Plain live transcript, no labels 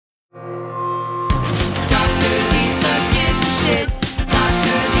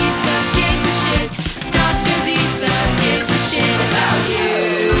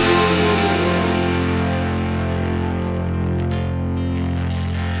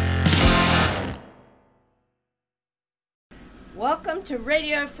Welcome to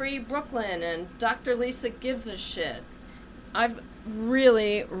Radio Free Brooklyn and Dr. Lisa Gives a Shit. I'm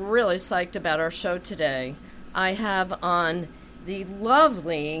really psyched about our show today. I have on the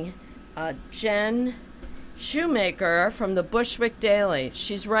lovely Jen Shoemaker from the Bushwick Daily.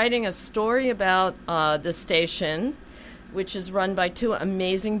 She's writing a story about the station, which is run by two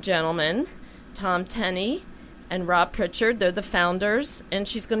amazing gentlemen, Tom Tenney and Rob Pritchard. They're the founders, and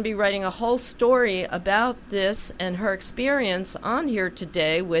she's going to be writing a whole story about this and her experience on here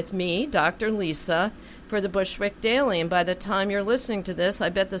today with me, Dr. Lisa, for the Bushwick Daily. And by the time you're listening to this, I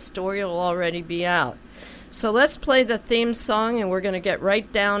bet the story will already be out. So let's play the theme song, and we're going to get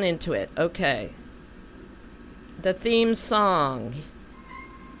right down into it. Okay. The theme song.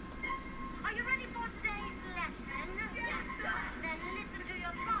 Are you ready for today's lesson? Yes, sir. Then listen to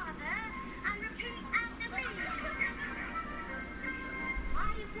your father and repeat after me. I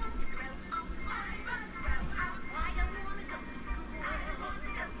won't grow up. I won't grow up. I don't want to go to school. I don't want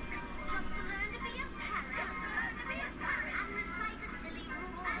to go to school. Just to learn to be a parrot. Just to learn to be a parrot. And recite a silly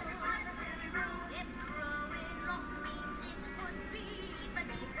rule. And recite a silly rule. If growing up means it would be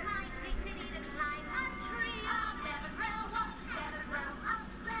beneath my dignity to climb a tree, I'll never grow up. Never grow up.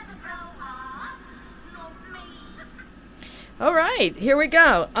 Never grow up. Not me. All right, here we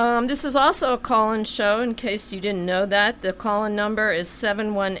go. This is also a call-in show, in case you didn't know that. The call-in number is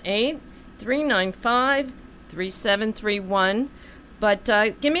 718-395-3731. But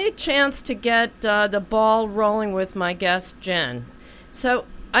give me a chance to get the ball rolling with my guest, Jen. So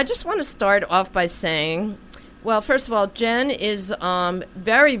I just want to start off by saying, well, first of all, Jen is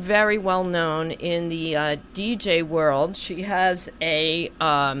very, very well known in the DJ world. She has a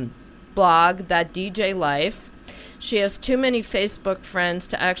blog, That DJ Life. She has too many Facebook friends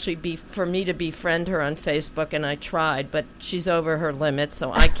to actually for me to befriend her on Facebook, and I tried, but she's over her limit,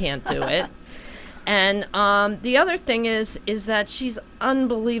 so I can't do it. And the other thing is that she's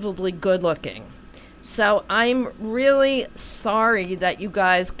unbelievably good looking. So I'm really sorry that you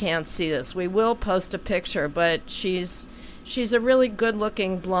guys can't see this. We will post a picture, but she's a really good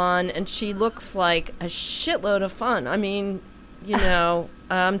looking blonde, and she looks like a shitload of fun. I mean, you know,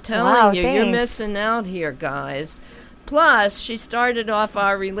 I'm telling you, you're missing out here, guys. Plus, she started off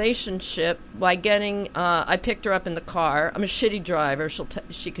our relationship by getting, I picked her up in the car. I'm a shitty driver.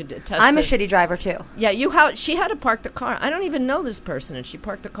 She could attest I'm a it. shitty driver, too. Yeah, she had to park the car. I don't even know this person, and she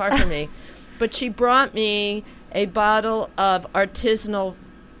parked the car for me. But she brought me a bottle of artisanal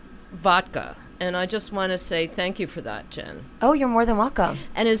vodka. And I just want to say thank you for that, Jen. Oh, you're more than welcome.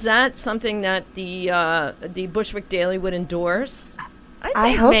 And is that something that the Bushwick Daily would endorse?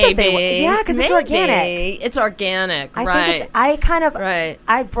 I hope that they would. Yeah, because it's organic. It's organic, I right. think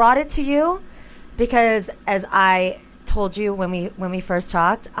I brought it to you because, as I told you when we first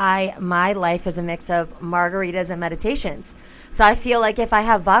talked, my life is a mix of margaritas and meditations. So I feel like if I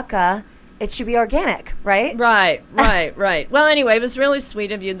have vodka, it should be organic, right? Right. Well, anyway, it was really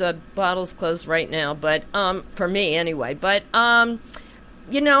sweet of you. The bottle's closed right now, but for me anyway. But,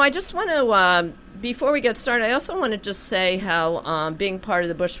 you know, I just want to, before we get started, I also want to just say how being part of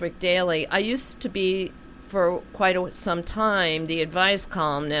the Bushwick Daily, I used to be, for quite some time, the advice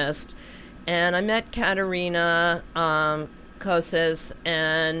columnist, and I met Katerina Koses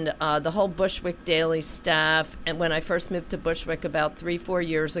and the whole Bushwick Daily staff, and when I first moved to Bushwick about 3-4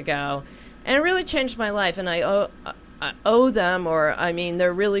 years ago. And it really changed my life, and I owe them, or I mean,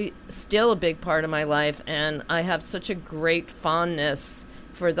 they're really still a big part of my life, and I have such a great fondness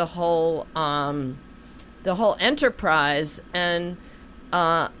for the whole enterprise, and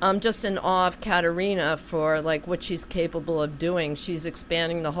I'm just in awe of Katerina for like what she's capable of doing. She's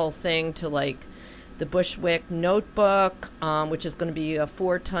expanding the whole thing to like the Bushwick Notebook, which is going to be a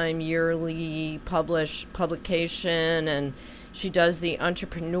 4-time yearly publication, and she does the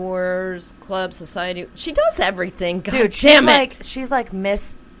Entrepreneurs Club Society. She does everything. God damn it. She's like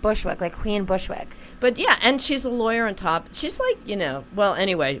Miss Bushwick, like Queen Bushwick. But yeah, and she's a lawyer on top. She's like, you know, well,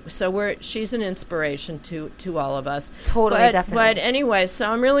 anyway, so she's an inspiration to all of us. Totally, definitely. But anyway, so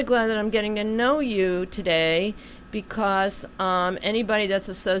I'm really glad that I'm getting to know you today, because anybody that's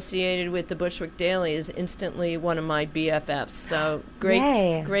associated with the Bushwick Daily is instantly one of my BFFs. So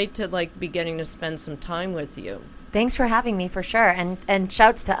great to like be getting to spend some time with you. Thanks for having me, for sure. And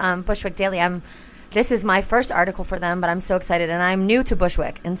shouts to Bushwick Daily. This is my first article for them, but I'm so excited. And I'm new to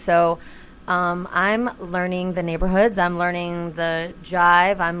Bushwick. And so I'm learning the neighborhoods. I'm learning the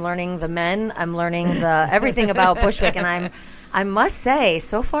jive. I'm learning the men. I'm learning the everything about Bushwick. And I must say,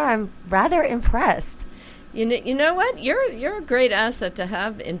 so far, I'm rather impressed. You know what? You're a great asset to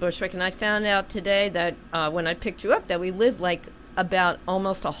have in Bushwick. And I found out today that when I picked you up that we live like about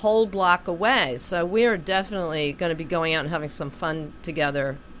almost a whole block away. So we are definitely going to be going out and having some fun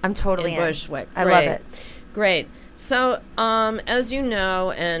together. I'm totally in in. Bushwick. I love it. Great. So, as you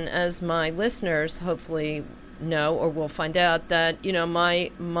know, and as my listeners hopefully know or will find out, that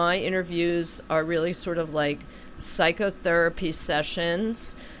my interviews are really sort of like psychotherapy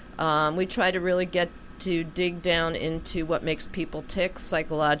sessions. We try to really get to dig down into what makes people tick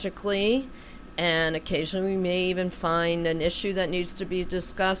psychologically, and occasionally we may even find an issue that needs to be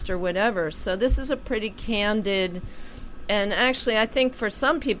discussed or whatever. So this is a pretty candid, and actually I think for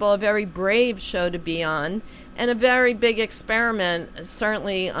some people a very brave show to be on, and a very big experiment,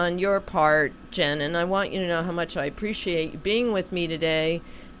 certainly on your part, Jen. And I want you to know how much I appreciate you being with me today,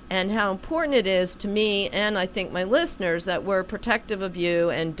 and how important it is to me, and I think my listeners, that we're protective of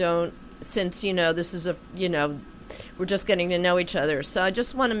you and don't, since, this is we're just getting to know each other. So I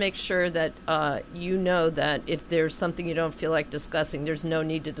just want to make sure that you know that if there's something you don't feel like discussing, there's no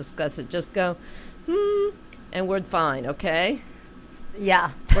need to discuss it. Just go, and we're fine, okay? Yeah.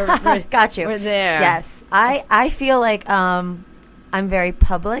 We're Got you. We're there. Yes. I feel like I'm very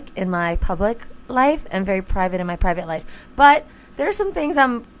public in my public life and very private in my private life. But there are some things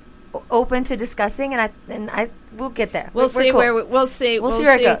I'm open to discussing, and I we'll get there. We'll see cool. where we'll see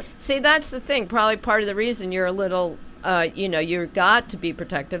where it goes. See, that's the thing. Probably part of the reason you're a little, you're got to be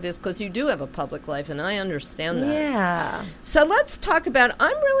protective is because you do have a public life, and I understand that. Yeah. So let's talk about.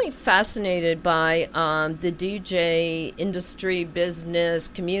 I'm really fascinated by the DJ industry, business,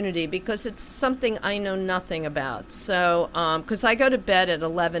 community, because it's something I know nothing about. So, because I go to bed at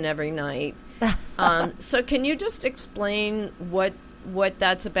 11 every night. So can you just explain what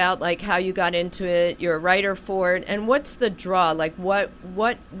that's about, like how you got into it? You're a writer for it, and what's the draw? Like what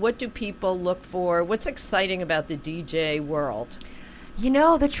do people look for? What's exciting about the DJ world?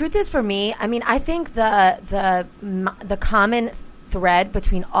 The truth is, for me, I mean, I think the common thread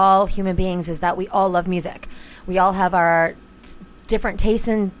between all human beings is that we all love music. We all have our different tastes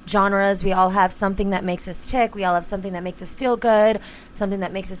and genres. We all have something that makes us tick. We all have something that makes us feel good, something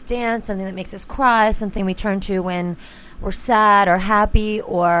that makes us dance, something that makes us cry, something we turn to when we're sad or happy,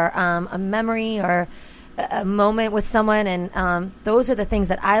 or a memory or a moment with someone. And those are the things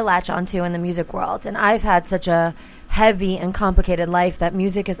that I latch onto in the music world. And I've had such a heavy and complicated life that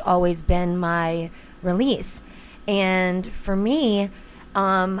music has always been my release. And for me,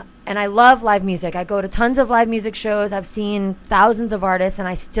 and I love live music. I go to tons of live music shows. I've seen thousands of artists, and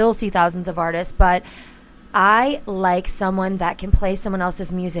I still see thousands of artists. But I like someone that can play someone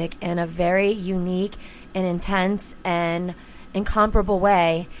else's music in a very unique and intense and incomparable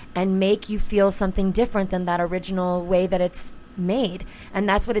way, and make you feel something different than that original way that it's made. And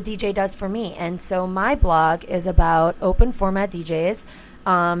that's what a DJ does for me. And so my blog is about open format DJs,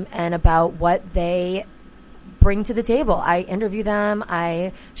 and about what they bring to the table. I interview them,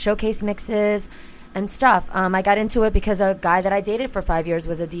 I showcase mixes and stuff. I got into it because a guy that I dated for 5 years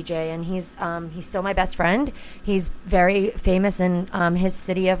was a DJ, and he's still my best friend. He's very famous in his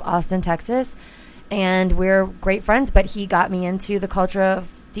city of Austin, Texas, and we're great friends. But he got me into the culture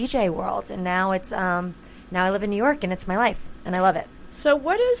of DJ world, and now it's now I live in New York, and it's my life, and I love it. So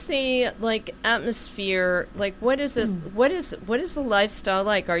what is the atmosphere like? What is it? What is the lifestyle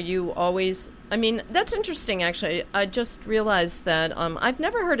like? Are you always? I mean, that's interesting. Actually, I just realized that I've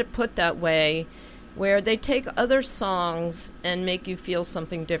never heard it put that way, where they take other songs and make you feel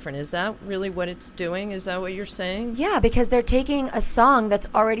something different. Is that really what it's doing? Is that what you're saying? Yeah, because they're taking a song that's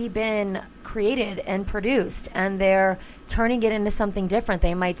already been created and produced, and they're turning it into something different.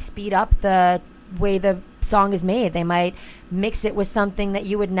 They might speed up the way the song is made. They might mix it with something that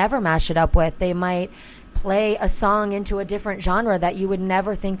you would never mash it up with. They might play a song into a different genre that you would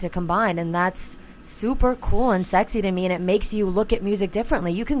never think to combine, and that's super cool and sexy to me, and it makes you look at music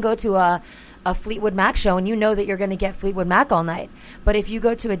differently. You can go to a Fleetwood Mac show and you know that you're going to get Fleetwood Mac all night, but if you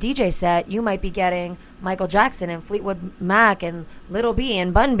go to a DJ set, you might be getting Michael Jackson and Fleetwood Mac and Little B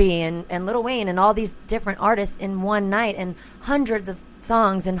and Bun B and Lil Wayne and all these different artists in one night, and hundreds of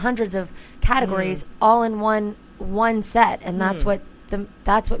songs and hundreds of categories all in one set. And that's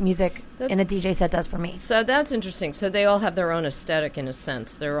what music in a DJ set does for me. So that's interesting. So they all have their own aesthetic in a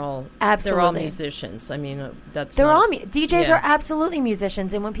sense. They're all musicians. I mean, DJs are absolutely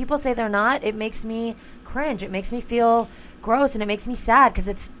musicians. And when people say they're not, it makes me cringe. It makes me feel gross, and it makes me sad,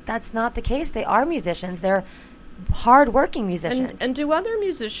 because that's not the case. They are musicians. They're hard-working musicians. And do other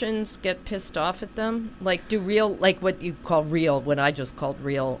musicians get pissed off at them? Like, do real, like what you call real, what I just called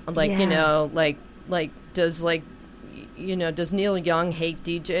real, like, does Neil Young hate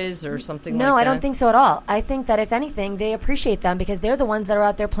DJs or something like that? No, I don't think so at all. I think that if anything, they appreciate them because they're the ones that are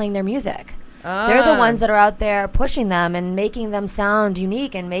out there playing their music. They're the ones that are out there pushing them and making them sound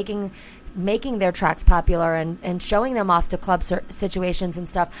unique and making their tracks popular and showing them off to club situations and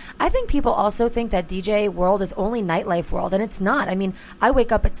stuff. I think people also think that DJ world is only nightlife world, and it's not. I mean, I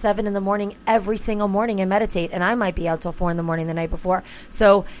wake up at 7 in the morning every single morning and meditate, and I might be out till 4 in the morning the night before.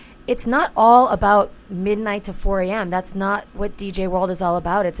 So it's not all about midnight to 4 a.m. That's not what DJ world is all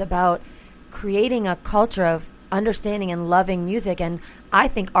about. It's about creating a culture of understanding and loving music, and I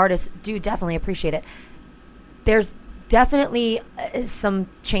think artists do definitely appreciate it. There's definitely some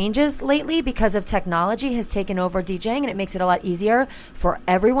changes lately because of technology has taken over DJing, and it makes it a lot easier for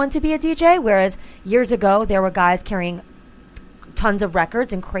everyone to be a DJ, whereas years ago there were guys carrying tons of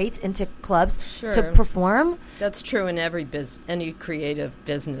records and crates into clubs to perform. That's true in any creative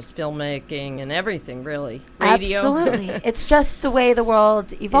business, filmmaking and everything, really. Radio. Absolutely. It's just the way the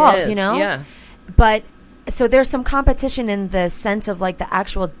world evolves, you know? Yeah. But so there's some competition in the sense of like the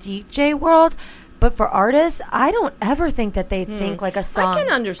actual DJ world. But for artists, I don't ever think that they think like a song. I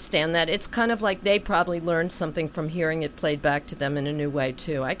can understand that. It's kind of like they probably learned something from hearing it played back to them in a new way,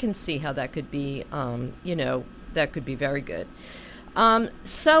 too. I can see how that could be, that could be very good.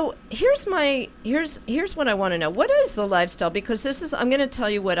 So here's what I want to know. What is the lifestyle? Because I'm going to tell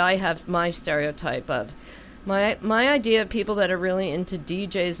you what I have my stereotype of. My idea of people that are really into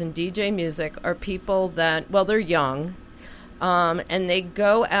DJs and DJ music are people that, well, they're young. And they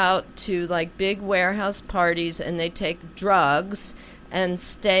go out to like big warehouse parties and they take drugs and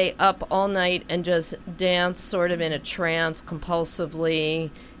stay up all night and just dance sort of in a trance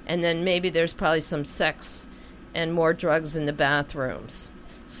compulsively. And then maybe there's probably some sex and more drugs in the bathrooms.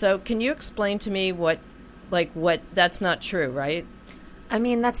 So can you explain to me what that's not true, right? I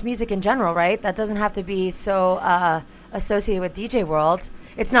mean, that's music in general, right? That doesn't have to be so associated with DJ world.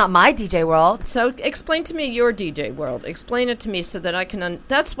 It's not my DJ world. So explain to me your DJ world. Explain it to me so that I can...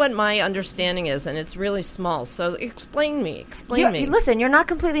 that's what my understanding is, and it's really small. So explain me. Listen, you're not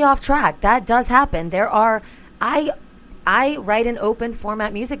completely off track. That does happen. There are... I write an open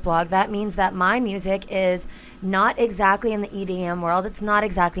format music blog. That means that my music is not exactly in the EDM world. It's not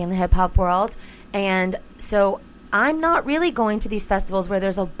exactly in the hip-hop world. And so I'm not really going to these festivals where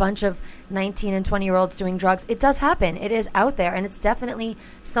there's a bunch of 19 and 20-year-olds doing drugs. It does happen. It is out there, and it's definitely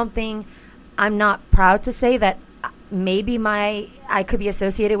something I'm not proud to say that maybe I could be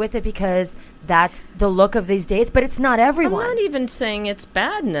associated with it because that's the look of these days, but it's not everyone. I'm not even saying it's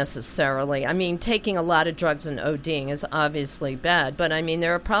bad necessarily. I mean, taking a lot of drugs and ODing is obviously bad, but I mean,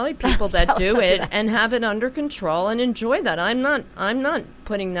 there are probably people that do it and have it under control and enjoy that. I'm not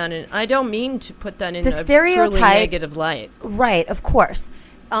putting that in. I don't mean to put that in a truly negative light. Right, of course.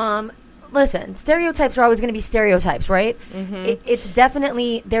 Listen, stereotypes are always going to be stereotypes, right?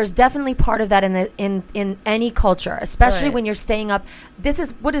 Mm-hmm. There's definitely part of that in any culture, especially when you're staying up.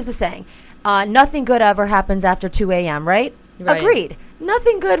 What is the saying? Nothing good ever happens after 2 a.m., right? Agreed.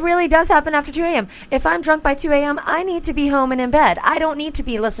 Nothing good really does happen after 2 a.m. If I'm drunk by 2 a.m., I need to be home and in bed. I don't need to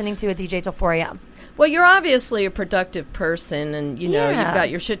be listening to a DJ till 4 a.m. Well, you're obviously a productive person, and you've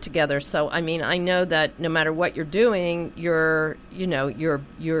got your shit together. So, I mean, I know that no matter what you're doing, you're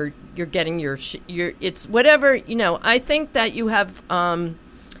getting it's whatever. I think that you have a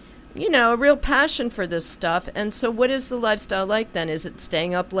real passion for this stuff. And so, what is the lifestyle like then? Is it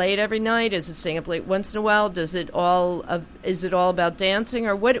staying up late every night? Is it staying up late once in a while? Is it all about dancing,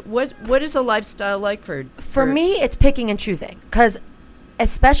 or what is a lifestyle like for me? It's picking and choosing, because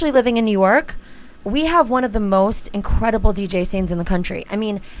especially living in New York, we have one of the most incredible DJ scenes in the country. I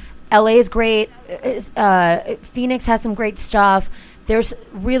mean, LA is great. Phoenix has some great stuff. There's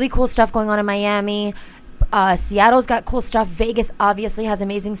really cool stuff going on in Miami. Seattle's got cool stuff. Vegas obviously has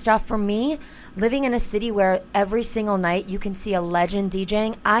amazing stuff. For me, living in a city where every single night you can see a legend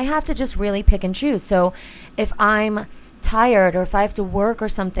DJing, I have to just really pick and choose. So if I'm tired or if I have to work or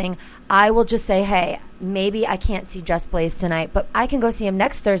something, I will just say, hey, maybe I can't see Just Blaze tonight, but I can go see him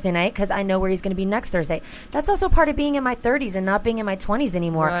next Thursday night because I know where he's going to be next Thursday. That's also part of being in my 30s and not being in my 20s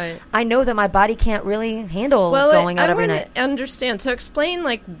anymore. Right. I know that my body can't really handle going out every night. I understand. So explain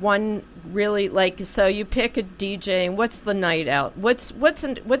one really so you pick a DJ and what's the night out? What's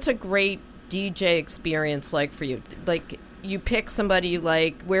a great DJ experience like for you? Like, you pick somebody you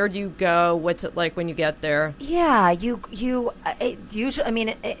like. Where do you go? What's it like when you get there? Yeah,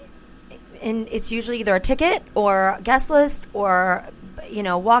 it's usually either a ticket or guest list or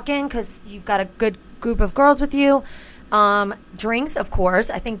walk in because you've got a good group of girls with you. Drinks, of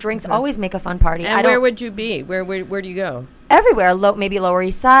course. I think drinks always make a fun party. And where would you be? Where do you go? Everywhere. Maybe Lower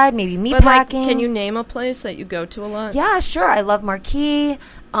East Side, maybe Meatpacking. Can you name a place that you go to a lot? Yeah, sure. I love Marquee.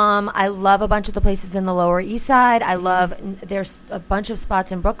 I love a bunch of the places in the Lower East Side. I love there's a bunch of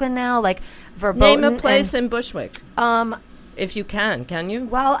spots in Brooklyn now, like Verboten. Name a place in Bushwick. If you can you?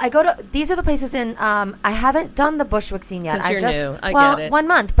 Well, I go to these are the places in. I haven't done the Bushwick scene yet. 'Cause you're new. I well, get it. 1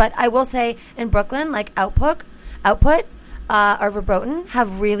 month, but I will say in Brooklyn, like Output, or Verboten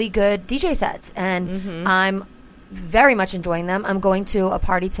have really good DJ sets, and I'm very much enjoying them. I'm going to a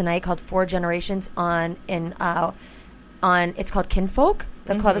party tonight called Four Generations on it's called Kinfolk.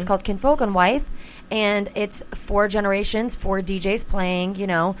 The club is called Kinfolk on Wythe, and it's 4 generations, 4 DJs playing,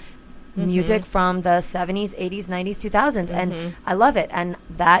 music from the 70s, 80s, 90s, 2000s, and I love it. And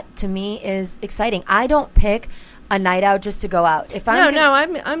that to me is exciting. I don't pick a night out just to go out. If I'm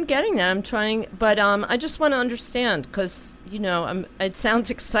getting that. I'm trying, but I just want to understand because it sounds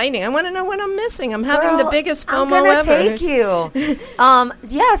exciting. I want to know what I'm missing. I'm having the biggest FOMO I'm gonna ever. take you.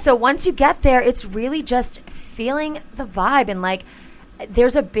 Yeah. So once you get there, it's really just feeling the vibe, and like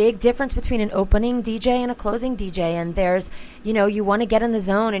there's a big difference between an opening DJ and a closing DJ, and there's you want to get in the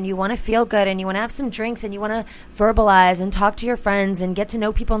zone and you want to feel good and you want to have some drinks and you want to verbalize and talk to your friends and get to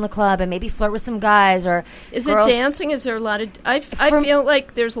know people in the club and maybe flirt with some guys or Is girls. it dancing? Is there a lot of I feel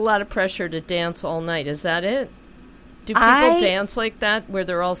like there's a lot of pressure to dance all night. Is that it? Do people dance like that where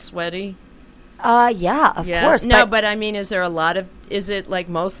they're all sweaty? Yeah, of course. No, but I mean, is it like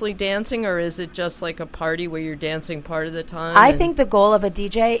mostly dancing, or is it just like a party where you're dancing part of the time? I think the goal of a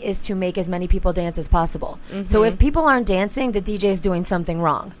DJ is to make as many people dance as possible. So if people aren't dancing, the DJ is doing something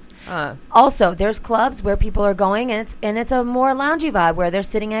wrong. Also, there's clubs where people are going, and it's a more loungy vibe where they're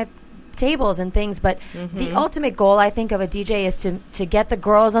sitting at tables and things. But the ultimate goal, I think, of a DJ is to get the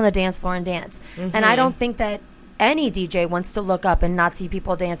girls on the dance floor and dance. And I don't think that any DJ wants to look up and not see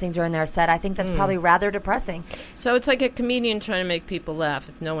people dancing during their set. I think that's probably rather depressing. So it's like a comedian trying to make people laugh.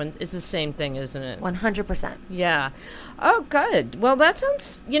 If no one, it's the same thing, isn't it? 100%. Yeah. Oh, good. Well, that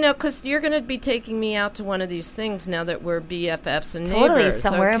sounds, because you're going to be taking me out to one of these things now that we're BFFs and Totally, neighbors.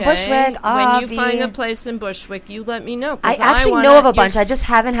 somewhere in okay? Bushwick. When you find a place in Bushwick, you let me know. I actually know of a bunch. I just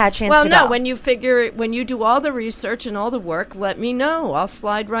haven't had a chance to go. Well, no, when you do all the research and all the work, let me know. I'll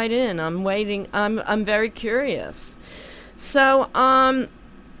slide right in. I'm waiting. I'm very curious. So, I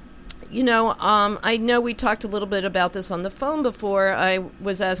know we talked a little bit about this on the phone before. I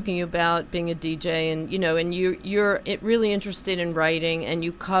was asking you about being a DJ, and you're really interested in writing, and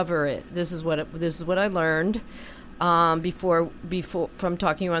you cover it. This is what I learned before from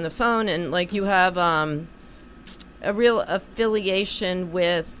talking to you on the phone, and like you have a real affiliation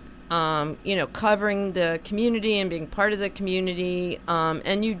with covering the community and being part of the community,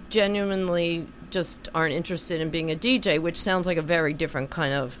 and you genuinely just aren't interested in being a DJ, which sounds like a very different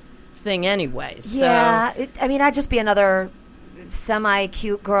kind of thing anyway. So. Yeah, I'd just be another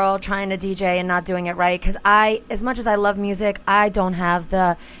semi-cute girl trying to DJ and not doing it right, because as much as I love music, I don't have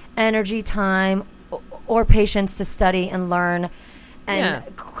the energy, time, or patience to study and learn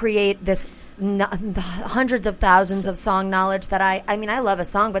and create this hundreds of thousands of song knowledge that I love a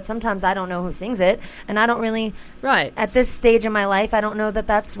song, but sometimes I don't know who sings it, and I don't really at this stage in my life, I don't know that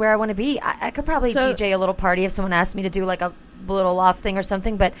that's where I want to be. I could probably DJ a little party if someone asked me to do like a little loft thing or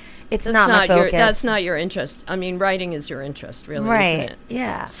something, but it's not my focus. That's not your interest. I mean, writing is your interest, really, right? Isn't it?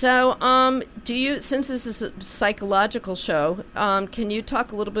 Yeah. So, since this is a psychological show, can you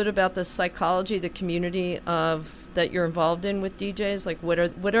talk a little bit about the psychology, the community that you're involved in with DJs? Like, what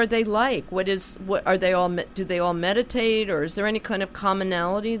are they like? What are they all? Do they all meditate, or is there any kind of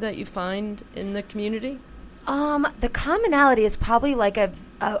commonality that you find in the community? The commonality is probably like a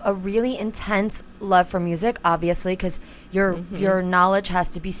really intense love for music, obviously, because your knowledge has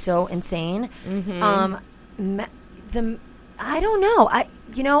to be so insane. I don't know.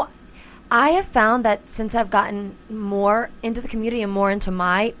 I have found that since I've gotten more into the community and more into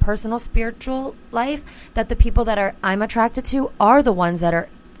my personal spiritual life, that the people that I'm attracted to are the ones that are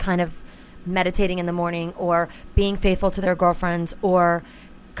kind of meditating in the morning or being faithful to their girlfriends or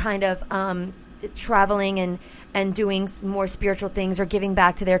kind of traveling and doing more spiritual things or giving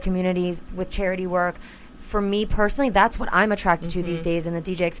back to their communities with charity work. For me personally, that's what I'm attracted to these days in the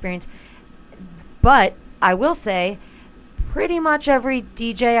DJ experience. But I will say, pretty much every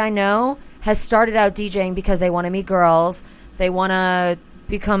DJ I know has started out DJing because they want to meet girls, they want to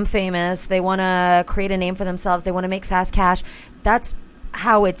become famous, they want to create a name for themselves, they want to make fast cash. That's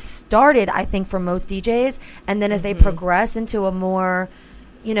how it started, I think, for most DJs. And then as they progress into a more,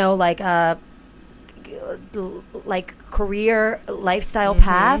 like career lifestyle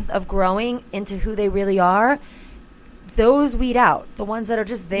path of growing into who they really are, those weed out. The ones that are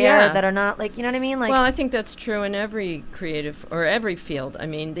just there that are not like, you know what I mean? Like, well, I think that's true in every creative or every field. I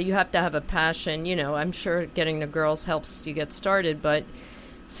mean, you have to have a passion. I'm sure getting the girls helps you get started, but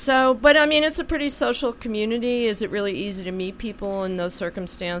So, but I mean, it's a pretty social community. Is it really easy to meet people in those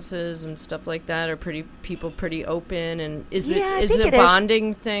circumstances and stuff like that? Are people pretty open? And is Yeah, I it think a it is.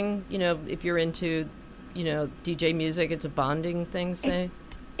 bonding thing? You know, if you're into, DJ music, it's a bonding thing. Say.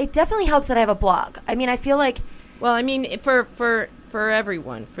 It definitely helps that I have a blog. I mean, I feel like Well, I mean, for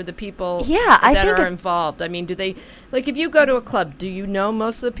everyone, for the people Yeah, I that think are it- involved. I mean, do they, like, if you go to a club, do you know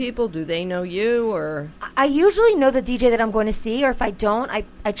most of the people? Do they know you, or? I usually know the DJ that I'm going to see, or if I don't,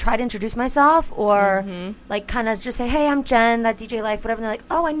 I try to introduce myself, or like kind of just say, hey, I'm Jen, that DJ Life, whatever. And they're like,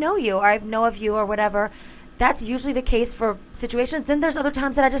 oh, I know you, or I know of you, or whatever. That's usually the case for situations. Then there's other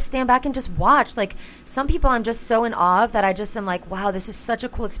times that I just stand back and just watch. Like some people I'm just so in awe of that I just am like, wow, this is such a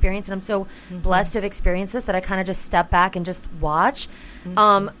cool experience. And I'm so blessed to have experienced this that I kind of just step back and just watch.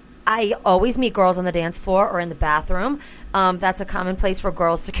 I always meet girls on the dance floor or in the bathroom. That's a common place for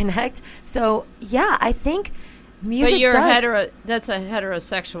girls to connect. So yeah, I think music But you're does. that's a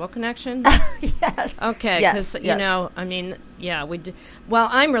heterosexual connection? Yes. Okay, Yes, because, yes. I mean, yeah, we do. Well,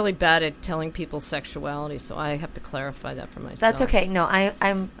 I'm really bad at telling people's sexuality, so I have to clarify that for myself. That's okay. No,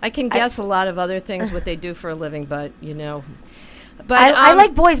 I'm. I can guess a lot of other things, what they do for a living, but, But I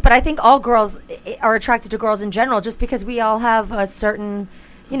like boys, but I think all girls are attracted to girls in general, just because we all have a certain,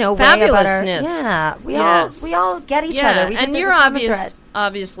 way about our, fabulousness. yeah, we Yes. all get each Yeah, other. We think and there's you're a common thread.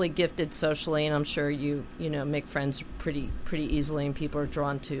 obviously gifted socially, and I'm sure you make friends pretty easily, and people are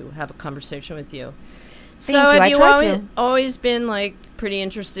drawn to have a conversation with you. So Thank you. have I you try to. always been like pretty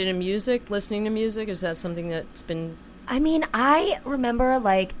interested in music, listening to music? Is that something that's been? I mean, I remember,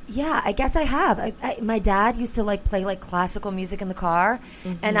 I guess I have. My dad used to play classical music in the car,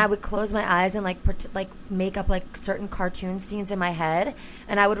 and I would close my eyes and make up certain cartoon scenes in my head,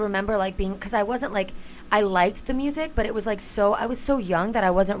 and I would remember being, because I wasn't I liked the music, but it was I was so young that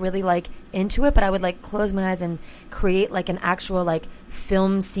I wasn't really into it, but I would close my eyes and create an actual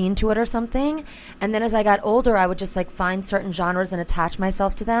film scene to it or something. And then as I got older, I would just find certain genres and attach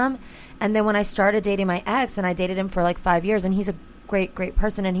myself to them. And then when I started dating my ex, and I dated him for 5 years, and he's a great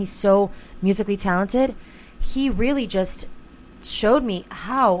person, and he's so musically talented, he really just showed me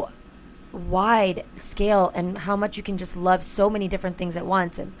how wide scale and how much you can just love so many different things at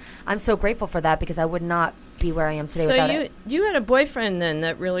once. And I'm so grateful for that, because I would not be where I am today without it. So you had a boyfriend then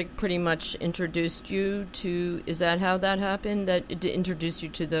that really pretty much introduced you to, is that how that happened? That it introduced you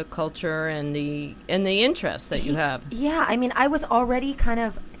to the culture and the interests that you have? Yeah, I mean, I was already kind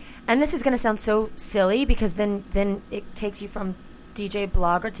of, and this is going to sound so silly, because then it takes you from DJ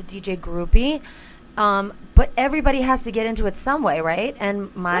blogger to DJ groupie. But everybody has to get into it some way, right?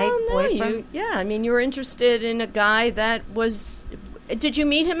 And my boyfriend... I mean, you were interested in a guy that was... Did you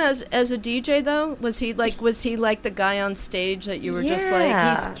meet him as a DJ, though? Was he like the guy on stage that you were just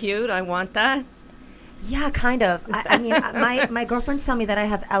Yeah. he's cute, I want that? Yeah, kind of. I mean, my girlfriends tell me that I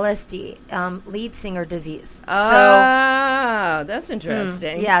have LSD, lead singer disease. Oh, that's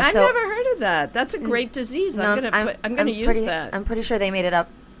interesting. yeah, I've so- never heard of that. That's a great disease. No, I'm gonna use that. I'm pretty sure they made it up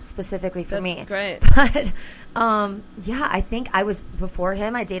specifically for That's me. great. But yeah, I think I was before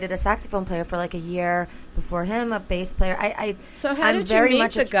him. I dated a saxophone player for a year. Before him, a bass player. So how I'm did you very meet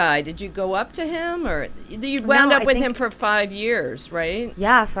much the a- guy? Did you go up to him, or you wound No, up I with think- him for 5 years, right?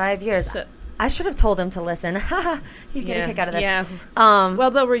 Yeah, 5 years. So- I should have told him to listen. He'd get a kick out of this. Yeah. Um, Well,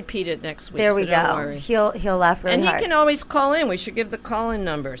 they'll repeat it next week. there so we don't go. worry. He'll laugh really And he hard. can always call in. We should give the call-in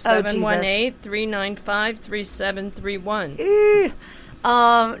number, Oh, Jesus. 718-395-3731.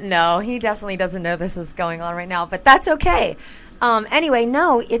 No, he definitely doesn't know this is going on right now, but that's okay. Anyway,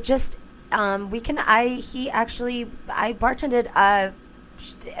 no, it just I bartended a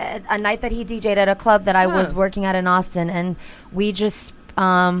night that he DJ'd at a club that I was working at in Austin, and we just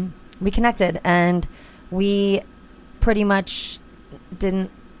we connected, and we pretty much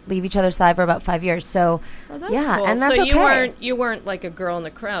didn't leave each other's side for about 5 years. So Well, that's yeah, cool. and that's so okay. you weren't like a girl in the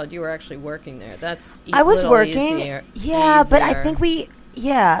crowd. You were actually working there. That's I was little working. easier- Yeah, but I easier. think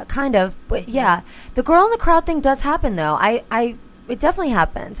kind of. But yeah, the girl in the crowd thing does happen, though. It definitely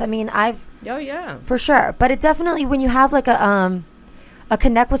happens. I mean, Oh yeah. for sure. But it definitely, when you have a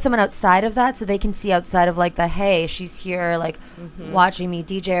connect with someone outside of that, so they can see outside of the, hey, she's here, watching me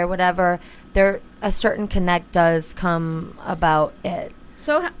DJ or whatever, a certain connect does come about it.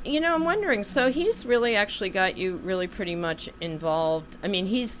 So, I'm wondering, so he's really actually got you really pretty much involved. I mean,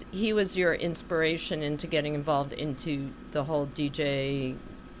 he was your inspiration into getting involved into the whole DJ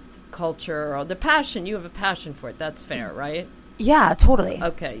culture, or the passion. You have a passion for it. That's fair, right? Yeah, totally.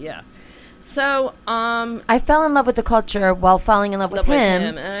 Okay, yeah. So, I fell in love with the culture while falling in love with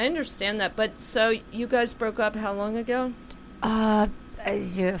him. and I understand that. But so you guys broke up how long ago?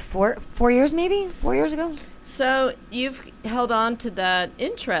 4 years maybe 4 years ago. So you've held on to that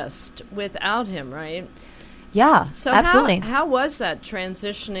interest without him, right? Yeah, So absolutely. how was that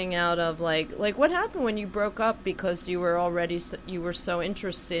transitioning out of like what happened when you broke up because you were already you were so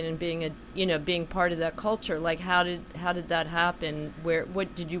interested in being part of that culture? Like how did that happen?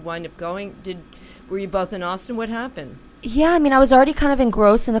 What did you wind up going? Were you both in Austin? What happened? Yeah, I mean, I was already kind of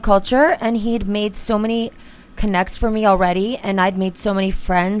engrossed in the culture, and he'd made so many connects for me already, and I'd made so many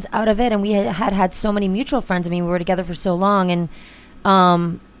friends out of it, and we had so many mutual friends. I mean, we were together for so long, and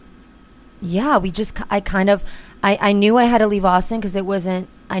yeah, I knew I had to leave Austin because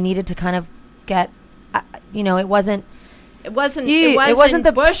I needed to kind of get, it wasn't. It wasn't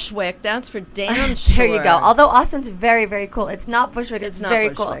the Bushwick. That's for damn sure. There you go. Although Austin's very, very cool. It's not Bushwick. It's not very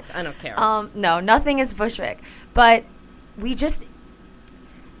Bushwick. cool. I don't care. No, nothing is Bushwick. But we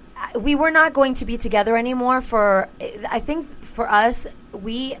were not going to be together anymore I think for us,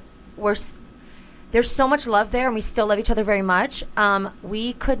 there's so much love there and we still love each other very much.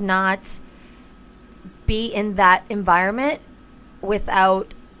 We could not be in that environment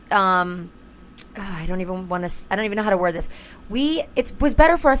without, I don't even know how to word this. It was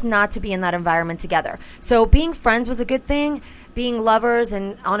better for us not to be in that environment together. So being friends was a good thing. Being lovers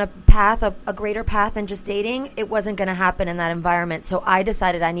and on a path, a greater path than just dating, it wasn't going to happen in that environment. So I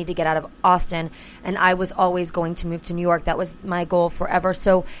decided I need to get out of Austin, and I was always going to move to New York. That was my goal forever.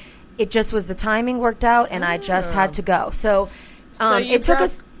 So it just was the timing worked out, and I just had to go. So it took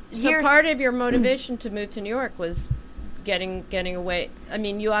us years. So part of your motivation to move to New York was getting away. I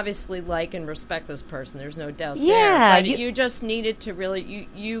mean, you obviously like and respect this person. There's no doubt Yeah, there. But you just needed to really,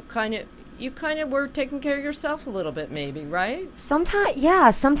 you kind of were taking care of yourself a little bit, maybe, right? Sometimes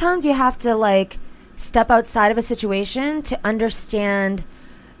you have to step outside of a situation to understand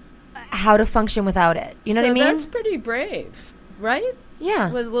how to function without it. You know what I mean? That's pretty brave, right? Yeah.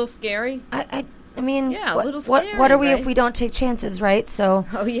 It was a little scary. I mean, yeah, a little scary. What are we right? if we don't take chances, right? So.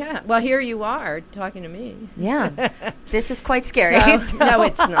 Oh yeah. Well, here you are talking to me. Yeah. This is quite scary. No,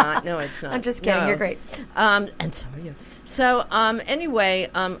 it's not. No, it's not. I'm just kidding. No. You're great. And so are you. So anyway,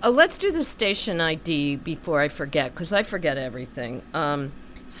 let's do the station ID before I forget, because I forget everything.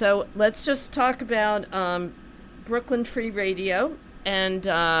 So let's just talk about Brooklyn Free Radio, and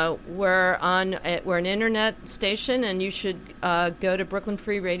we're an internet station, and you should go to Brooklyn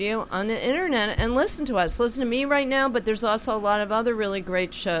Free Radio on the internet and listen to us. Listen to me right now, but there's also a lot of other really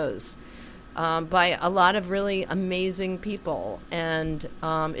great shows. By a lot of really amazing people, and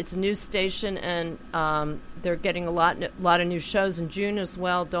it's a news station, and they're getting a lot of new shows in June as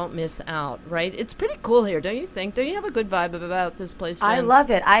well. Don't miss out, right? It's pretty cool here, don't you think? Don't you have a good vibe about this place, Jen? I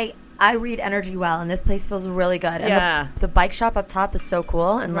love it. I read Energy well, and this place feels really good. And Yeah. the bike shop up top is so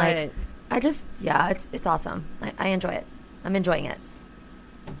cool, and Right. it's awesome. I enjoy it. I'm enjoying it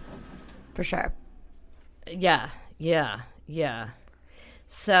for sure. Yeah.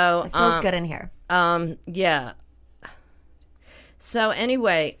 So It feels good in here. Yeah. So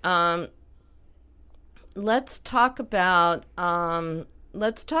anyway, let's talk about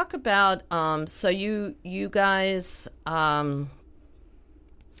so you guys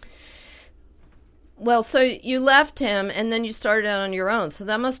well, so you left him and then you started out on your own. So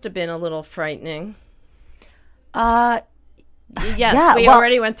that must have been a little frightening. Yes, yeah, we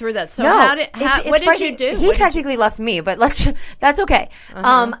already went through that. So no, what did you do? He technically left me, but that's okay.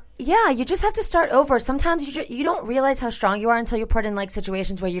 Yeah, you just have to start over. Sometimes you don't realize how strong you are until you're put in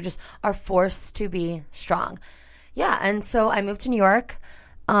situations where you just are forced to be strong. Yeah, and so I moved to New York.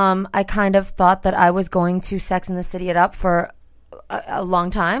 I kind of thought that I was going to Sex and the City it up for a long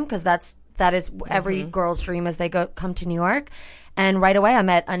time, because that is every girl's dream as they come to New York. And right away I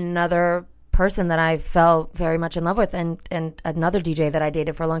met another person that I fell very much in love with, and another DJ that I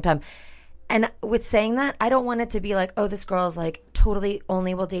dated for a long time. And with saying that, I don't want it to be like, oh, this girl's totally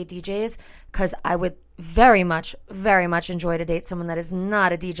only will date DJs, because I would very much enjoy to date someone that is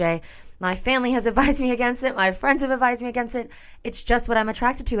not a DJ. My family has advised me against it. My friends have advised me against it. It's just what I'm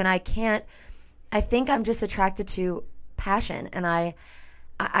attracted to, and I think I'm just attracted to passion, and I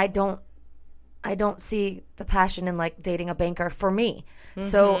don't see the passion in dating a banker for me.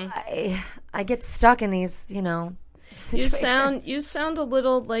 So I get stuck in these, situations. You sound a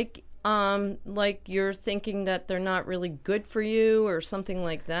little like you're thinking that they're not really good for you or something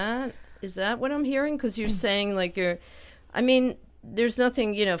like that. Is that what I'm hearing? Because you're saying there's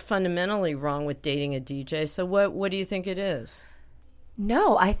nothing, fundamentally wrong with dating a DJ. So what do you think it is?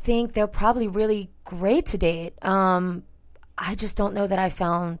 No, I think they're probably really great to date. I just don't know that I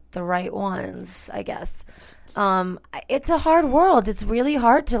found the right ones, I guess. It's a hard world. It's really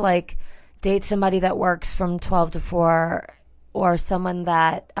hard to date somebody that works from 12 to 4 or someone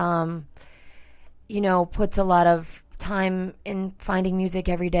that, puts a lot of time in finding music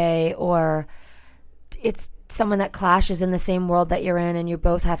every day, or it's someone that clashes in the same world that you're in and you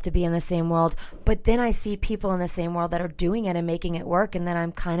both have to be in the same world. But then I see people in the same world that are doing it and making it work, and then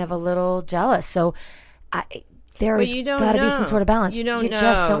I'm kind of a little jealous. So there's got to be some sort of balance. You don't know.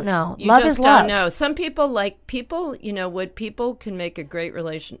 Just don't know. You love just is love. don't know. Some people people can make a great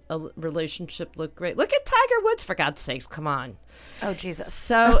relationship look great. Look at Tiger Woods, for God's sakes, come on. Oh,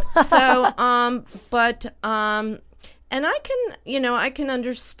 Jesus. And I can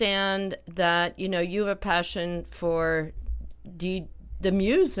understand that, you have a passion for the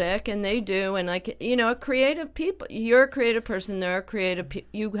music, and they do, and a creative people. You're a creative person. They're a creative.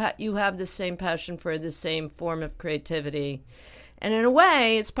 You have the same passion for the same form of creativity, and in a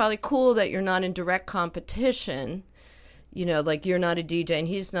way, it's probably cool that you're not in direct competition. Like you're not a DJ and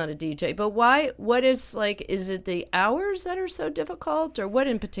he's not a DJ. But why? What is is it the hours that are so difficult, or what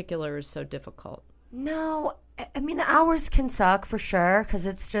in particular is so difficult? No, I mean, the hours can suck for sure, because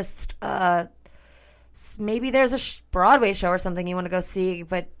it's just maybe there's a Broadway show or something you want to go see,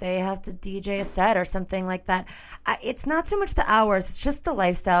 but they have to DJ a set or something like that. It's not so much the hours, it's just the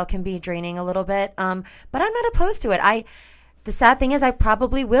lifestyle can be draining a little bit. But I'm not opposed to it. The sad thing is I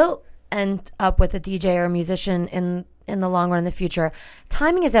probably will end up with a DJ or a musician in the long run in the future.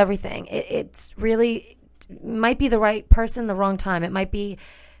 Timing is everything. It's really might be the right person, the wrong time. It might be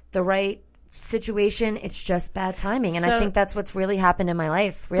the right situation. It's just bad timing, and I think that's what's really happened in my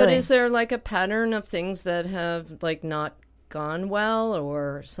life. Really. But is there a pattern of things that have not gone well,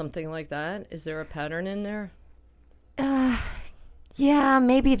 or something like that? Is there a pattern in there? Yeah,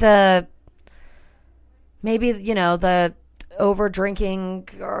 maybe the over drinking,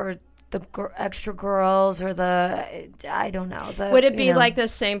 or the extra girls, or I don't know. Would it be like the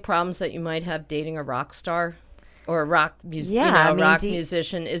same problems that you might have dating a rock star? Or a rock musician,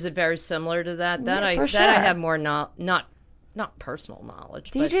 musician. Is it very similar to that? For sure. I have more not personal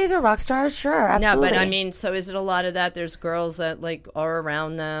knowledge. DJs or rock stars, sure, absolutely. No, but I mean, so is it a lot of that? There's girls that are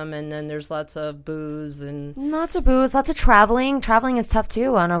around them, and then there's lots of booze and lots of traveling. Traveling is tough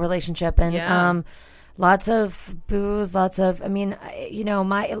too on a relationship, and lots of booze, I mean,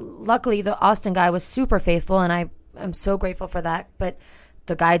 luckily the Austin guy was super faithful, and I'm so grateful for that. But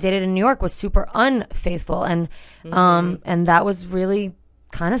the guy I dated in New York was super unfaithful, and and that was really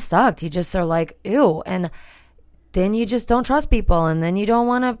kind of sucked. You just are like, ew, and then you just don't trust people, and then you don't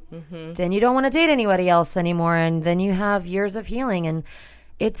want to date anybody else anymore, and then you have years of healing, and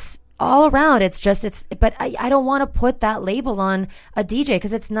it's all around. But I don't want to put that label on a DJ,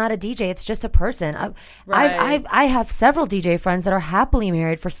 because it's not a DJ. It's just a person. I have several DJ friends that are happily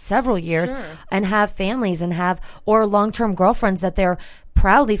married for several years, sure, and have families or long-term girlfriends that they're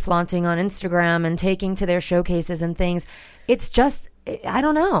proudly flaunting on Instagram and taking to their showcases and things. It's just, I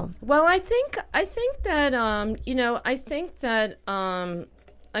don't know. Well, I think that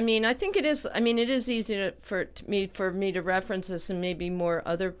it is easy for me to reference this, and maybe more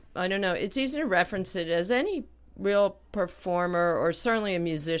other, I don't know, it's easy to reference it as any real performer, or certainly a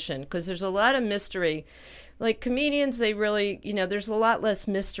musician, because there's a lot of mystery. Like comedians, they really, there's a lot less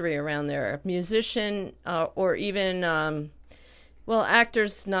mystery around there. A musician, or even,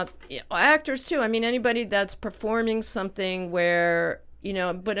 actors too. I mean, anybody that's performing something where,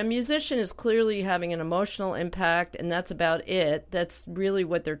 but a musician is clearly having an emotional impact, and that's about it. That's really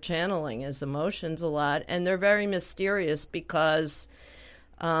what they're channeling, is emotions a lot. And they're very mysterious, because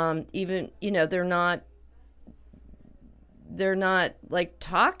even, they're not like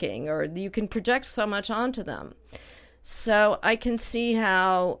talking, or you can project so much onto them. So I can see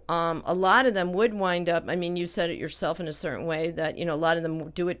how a lot of them would wind up, I mean, you said it yourself in a certain way, that, a lot of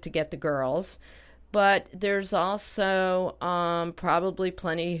them do it to get the girls. But there's also probably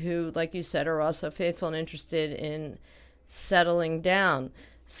plenty who, like you said, are also faithful and interested in settling down.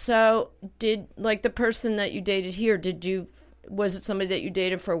 So the person that you dated here, was it somebody that you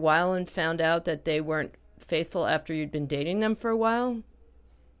dated for a while and found out that they weren't faithful after you'd been dating them for a while?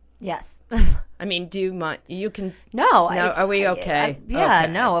 Yes. I mean, do you mind? You can. No. Are we okay? Yeah.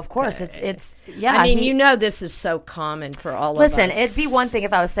 Okay. No. Of course. Okay. It's. Yeah. I mean, this is so common for all of us. Listen, it'd be one thing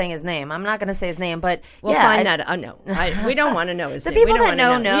if I was saying his name. I'm not going to say his name, but we'll find that. Oh no, we don't want to know his name. The people that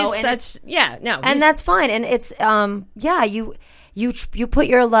know. And that's fine. And it's you put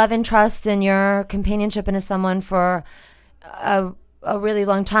your love and trust and your companionship into someone for a really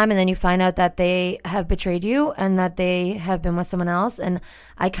long time, and then you find out that they have betrayed you and that they have been with someone else. And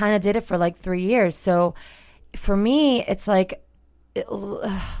I kind of did it for 3 years. So for me, it's like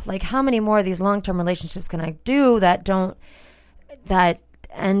how many more of these long-term relationships can I do that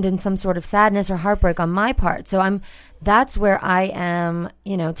end in some sort of sadness or heartbreak on my part? So that's where I am,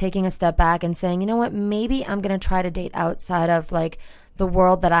 taking a step back and saying, you know what, maybe I'm going to try to date outside of like the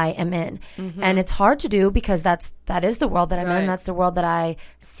world that I am in. And it's hard to do because that is the world that I'm in. That's the world that I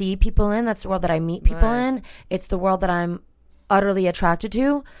see people in. That's the world that I meet people in. It's the world that I'm utterly attracted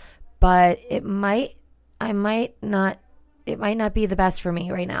to, but it might not be the best for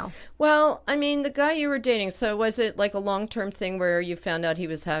me right now. Well, I mean, the guy you were dating, so was it like a long-term thing where you found out he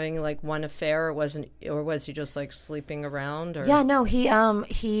was having like one affair, or was he just like sleeping around? Or? Yeah, no,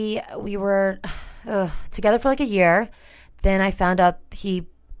 we were together for like a year. Then I found out, he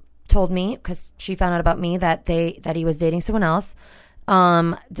told me, because she found out about me, that he was dating someone else.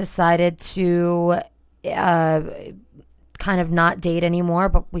 Decided to kind of not date anymore,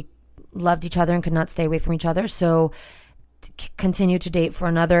 but we loved each other and could not stay away from each other. So continued to date for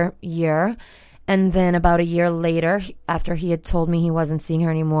another year. And then about a year later, after he had told me he wasn't seeing her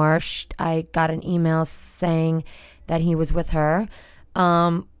anymore, I got an email saying that he was with her,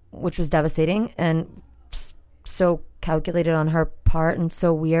 which was devastating and so calculated on her part and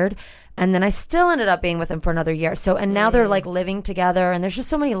so weird. And then I still ended up being with him for another year. So, and now they're like living together, and there's just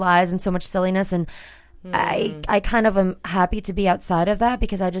so many lies and so much silliness. And I kind of am happy to be outside of that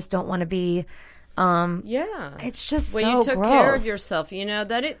because I just don't want to be. It's just well, so you took gross. care of yourself,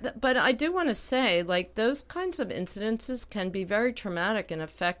 but I do want to say, like, those kinds of incidences can be very traumatic and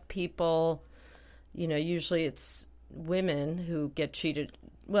affect people. Usually it's women who get cheated.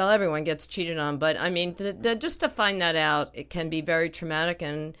 Well, everyone gets cheated on, but I mean, just to find that out, it can be very traumatic.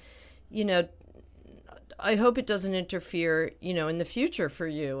 And, I hope it doesn't interfere, in the future for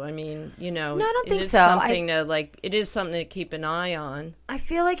you. I mean, No, I don't think so. It is something to keep an eye on. I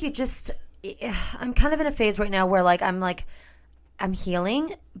feel like I'm kind of in a phase right now where I'm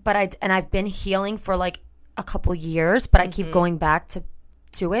healing, but I've been healing for like a couple years, but I keep going back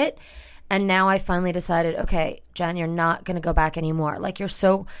to it. And now I finally decided, okay, Jen, you're not going to go back anymore. Like, you're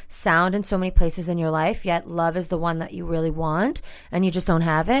so sound in so many places in your life, yet love is the one that you really want, and you just don't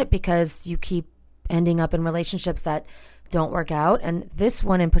have it because you keep ending up in relationships that don't work out. And this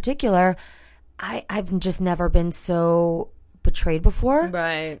one in particular, I've just never been so betrayed before.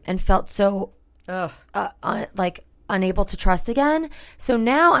 Right. And felt so unable to trust again. So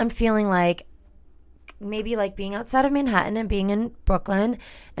now I'm feeling like maybe like being outside of Manhattan and being in Brooklyn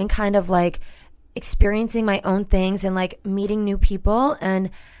and kind of like experiencing my own things and like meeting new people.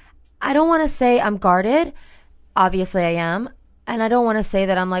 And I don't want to say I'm guarded. Obviously I am. And I don't want to say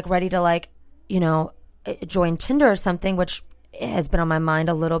that I'm like ready to like, join Tinder or something, which has been on my mind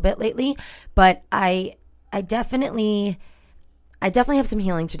a little bit lately. But I definitely have some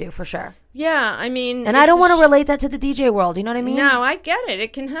healing to do for sure. Yeah, I mean... And I don't want to relate that to the DJ world, you know what I mean? No, I get it.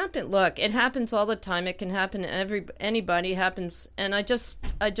 It can happen. Look, it happens all the time. It can happen to anybody. It happens. And I just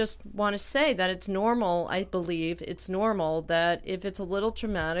want to say that it's normal, I believe. It's normal that if it's a little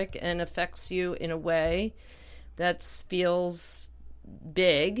traumatic and affects you in a way that feels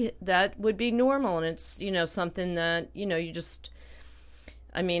big, that would be normal. And it's, something that, you just...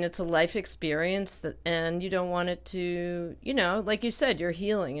 I mean, it's a life experience and you don't want it to, like you said, you're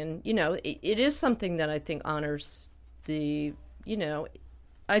healing. And, it is something that I think honors the,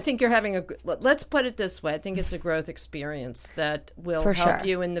 I think you're having let's put it this way. I think it's a growth experience that will help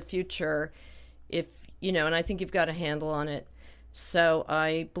you in the future if, and I think you've got a handle on it. So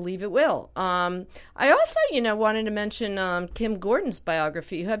I believe it will. I also, wanted to mention Kim Gordon's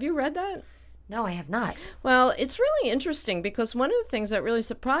biography. Have you read that? No, I have not. Well, it's really interesting because one of the things that really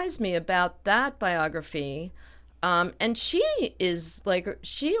surprised me about that biography, and she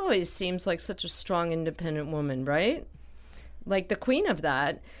always seems like such a strong, independent woman, right? Like the queen of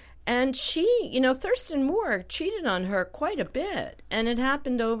that. And she, Thurston Moore cheated on her quite a bit, and it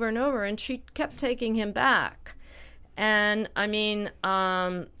happened over and over, and she kept taking him back. And I mean,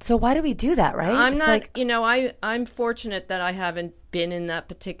 so why do we do that, right? I'm fortunate that I haven't been in that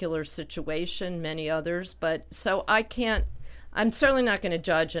particular situation, many others, but so I'm certainly not going to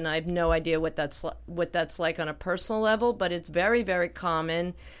judge, and I have no idea what that's like on a personal level, but it's very, very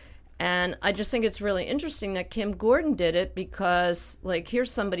common. And I just think it's really interesting that Kim Gordon did it because, like,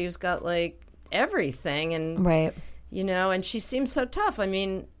 here's somebody who's got, like, everything, and right. And she seems so tough. I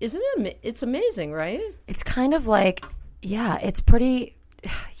mean, it's amazing, right? It's kind of like, yeah, it's pretty,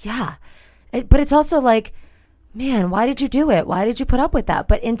 yeah. But it's also like, man, why did you do it? Why did you put up with that?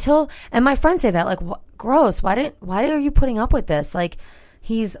 But and my friends say that, like, gross. Why are you putting up with this? Like,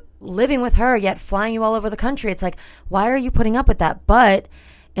 he's living with her, yet flying you all over the country. It's like, why are you putting up with that? But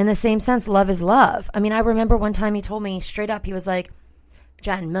in the same sense, love is love. I mean, I remember one time he told me straight up, he was like,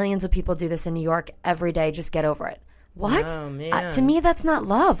 Jen, millions of people do this in New York every day. Just get over it. What? Oh, man. To me, that's not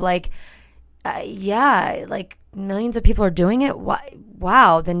love. Like, yeah, like millions of people are doing it.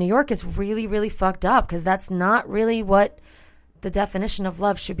 Wow, then New York is really, really fucked up because that's not really what the definition of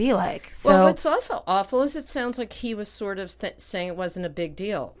love should be like. So well, what's also awful is it sounds like he was sort of saying it wasn't a big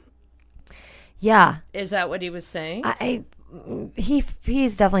deal. yeah, Is that what he was saying?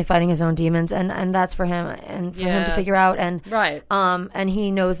 he's definitely fighting his own demons, and that's for him and for him to Yeah. figure out. And Right. and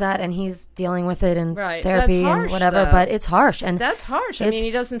he knows that, and he's dealing with it in Right. therapy That's harsh, and whatever. though. But it's harsh, and That's harsh. I It's- mean,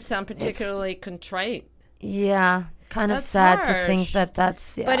 he doesn't sound particularly contrite. yeah, kind of That's sad to think harsh. that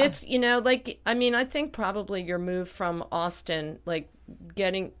that's. Yeah. But it's, you know, like, I mean, I think probably your move from Austin, like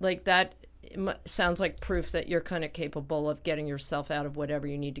getting like that sounds like proof that you're kind of capable of getting yourself out of whatever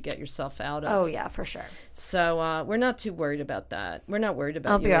you need to get yourself out of. Oh yeah, for sure. So we're not too worried about that. We're not worried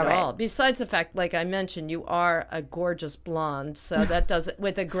about I'll you be at all right. all. Besides the fact, like I mentioned, you are a gorgeous blonde, so that does it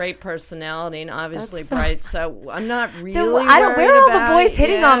with a great personality and obviously That's so bright. So I'm not really. I don't. Where are all the about boys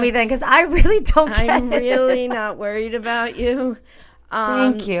hitting yeah. on me then? Because I really don't get I'm it. really not worried about you.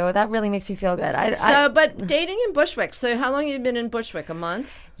 Thank you. That really makes me feel good. But dating in Bushwick. So how long have you been in Bushwick? A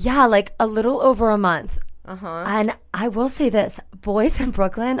month? Yeah, like a little over a month. Uh-huh. And I will say this: boys in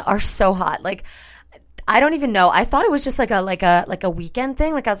Brooklyn are so hot. Like, I don't even know. I thought it was just like a weekend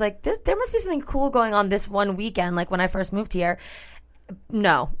thing. Like I was like, there must be something cool going on this one weekend. Like when I first moved here.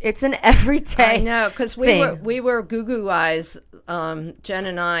 No, it's an everyday. I know, because we were Goo Goo Eyes, Jen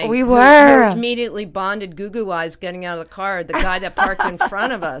and I. We who were. immediately bonded Goo Goo Eyes getting out of the car. The guy that parked in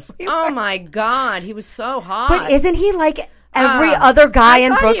front of us. Oh my God, he was so hot. But isn't he like every other guy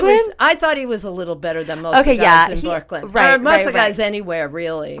in Brooklyn? I thought he was a little better than most Okay, of the guys yeah, in Brooklyn. right, Or most of the right. guys anywhere,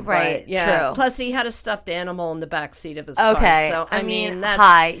 really. Right, But, yeah. true. Plus, he had a stuffed animal in the back seat of his car. Okay, So I mean, that's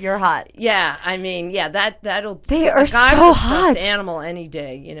hi, you're hot. Yeah, I mean, yeah, that'll. They a are guy so with a stuffed hot. animal any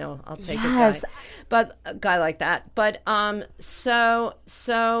day. You know, I'll take Yes. a guy, but a guy like that. But so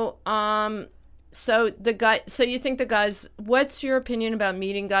the guy. So you think the guys? What's your opinion about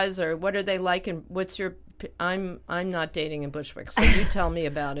meeting guys, or what are they like? And what's your? I'm not dating in Bushwick, so you tell me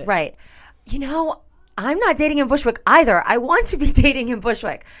about it. Right. You know, I'm not dating in Bushwick either. I want to be dating in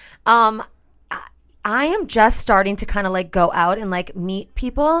Bushwick. I am just starting to kind of like go out and like meet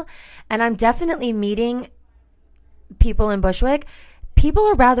people, and I'm definitely meeting people in Bushwick. People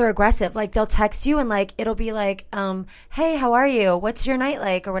are rather aggressive. Like they'll text you and like it'll be like, "Hey, how are you? What's your night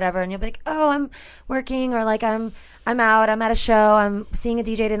like?" or whatever, and you'll be like, "Oh, I'm working," or like I'm out. I'm at a show. I'm seeing a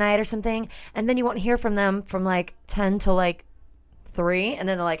DJ tonight or something, and then you won't hear from them from like 10 to like 3, and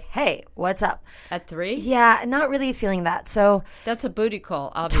then they're like, "Hey, what's up?" At 3? Yeah, not really feeling that. So That's a booty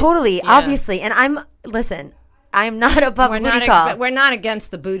call. Obviously. totally, Yeah. obviously, and I'm not above We're a booty not. call. We're not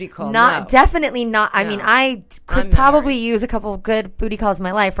against the booty call. Not no. definitely not. I mean, I could I'm probably married. use a couple of good booty calls in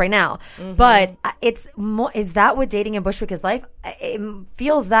my life right now. Mm-hmm. But it's more. Is that what dating in Bushwick is like? It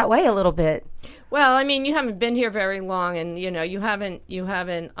feels that way a little bit. Well, I mean, you haven't been here very long, and you know, you haven't.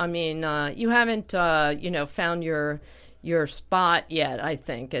 I mean, you haven't. Found your spot yet. I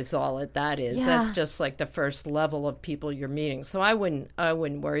think is all that is. Yeah. That's just like the first level of people you're meeting. So I wouldn't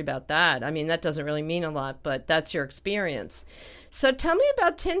worry about that. I mean, that doesn't really mean a lot, but that's your experience. So tell me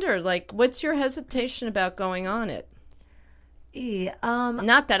about Tinder. Like, what's your hesitation about going on it? Yeah,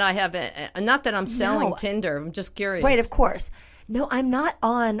 Not that I have. Not that I'm selling No. Tinder. I'm just curious. right, of course. No, I'm not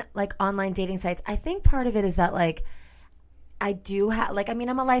on like online dating sites. I think part of it is that like I do have like, I mean,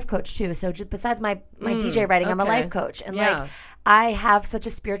 I'm a life coach too. So just besides my DJ writing, I'm a okay. life coach, and Yeah. like I have such a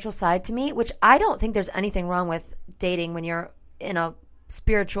spiritual side to me, which I don't think there's anything wrong with dating when you're in a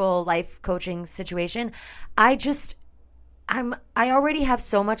spiritual life coaching situation. I already have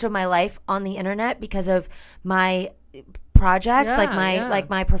so much of my life on the internet because of my projects, Yeah, like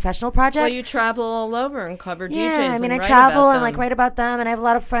my professional projects. Well, you travel all over and cover DJs. Yeah, I mean, I and write travel about and like them. write about them, and I have a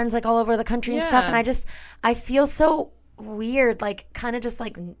lot of friends like all over the country and stuff. Yeah. And I feel so weird, like kind of just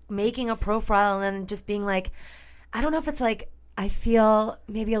like making a profile and then just being like, I don't know if it's like I feel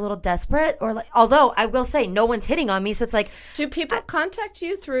maybe a little desperate or like. Although I will say, no one's hitting on me, so it's like, Do people contact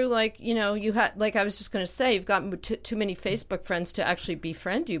you through like, you know, you had, like I was just going to say, you've got too many Facebook friends to actually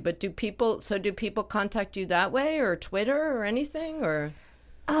befriend you, but do people contact you that way, or Twitter or anything, or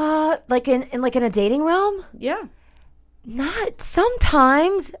like in a dating realm. yeah. Not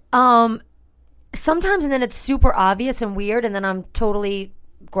sometimes. Sometimes, and then it's super obvious and weird, and then I'm totally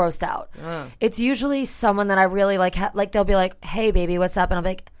grossed out. It's usually someone that I really like. Like they'll be like, "Hey, baby, what's up?" And I'll be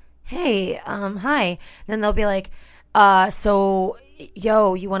like, "Hey, hi." And then they'll be like, "So,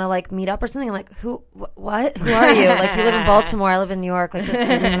 yo, you want to like meet up or something?" I'm like, "Who? What? Who are you? Like, you live in Baltimore, I live in New York.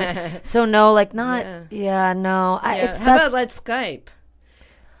 Like, so no, like not. Yeah, no. Yeah. It's How that's about let's Skype?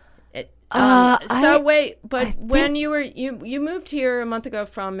 Wait, but when you moved here a month ago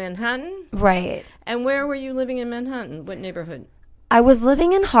from Manhattan, Right. and where were you living in Manhattan? What neighborhood? I was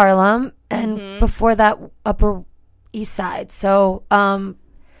living in Harlem, and before that, Upper East Side. So,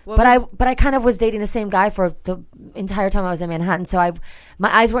 but I kind of was dating the same guy for the entire time I was in Manhattan. So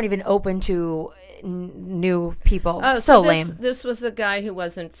my eyes weren't even open to new people. Oh, so this, lame. This was the guy who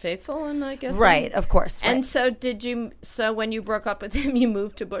wasn't faithful, am I guessing? Right, of course. Right. And so did you? So when you broke up with him, you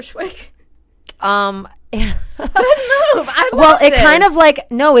moved to Bushwick. Good move. I love Well, it this. kind of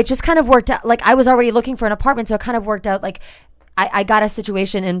like no, it just kind of worked out. Like I was already looking for an apartment, so it kind of worked out. Like I got a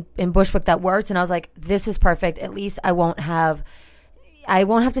situation in Bushwick that worked, and I was like, this is perfect. At least I won't have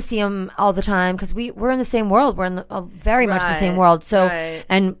to see him all the time because we're in the same world. We're in very much the same world. So,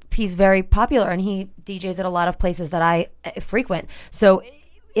 and he's very popular, and he DJs at a lot of places that I frequent. So,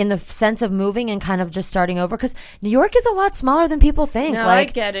 in the sense of moving and kind of just starting over, because New York is a lot smaller than people think. No, like,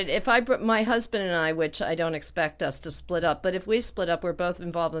 I get it. If my husband and I, which I don't expect us to split up, but if we split up, we're both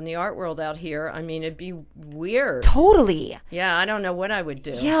involved in the art world out here. I mean, it'd be weird. Totally. Yeah, I don't know what I would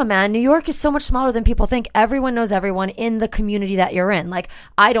do. Yeah, man. New York is so much smaller than people think. Everyone knows everyone in the community that you're in. Like,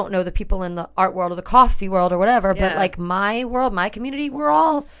 I don't know the people in the art world or the coffee world or whatever, but like my world, my community, we're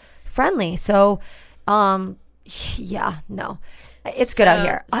all friendly. So, yeah, no. It's good out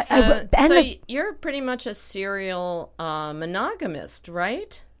here. So you're pretty much a serial monogamist,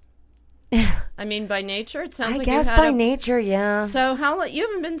 right? I mean, by nature, it sounds like I guess you had by nature, yeah. So how long? You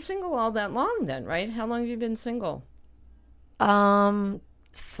haven't been single all that long, then, right? How long have you been single?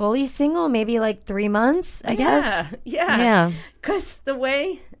 Fully single, maybe like 3 months, I guess. Yeah. Because the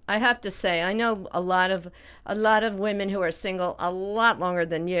way I have to say, I know a lot of women who are single a lot longer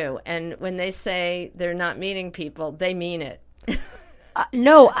than you, and when they say they're not meeting people, they mean it.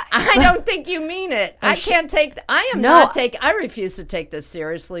 No, I don't think you mean it. I refuse to take this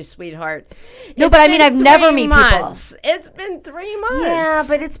seriously, sweetheart. No, but I mean, I've never met people. It's been 3 months. Yeah,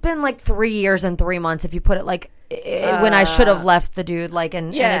 but it's been like 3 years and 3 months if you put it like when I should have left the dude, like,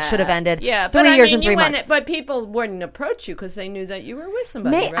 and it should have ended. Yeah, 3 years and 3 months. But people wouldn't approach you because they knew that you were with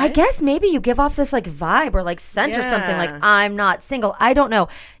somebody, right? I guess maybe you give off this like vibe or like scent or something, like I'm not single. I don't know.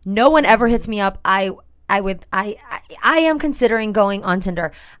 No one ever hits me up. I am considering going on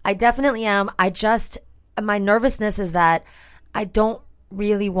Tinder. I definitely am. My nervousness is that I don't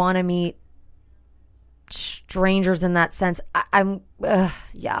really want to meet strangers in that sense.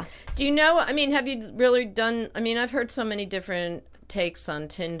 Yeah. Do you know, I mean, have you really done, I mean, I've heard so many different takes on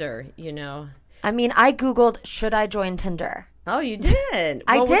Tinder, you know. I mean, I Googled, should I join Tinder? Oh, you did?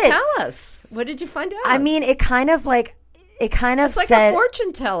 I did. Well, tell us. What did you find out? I mean, it kind of it's like said, a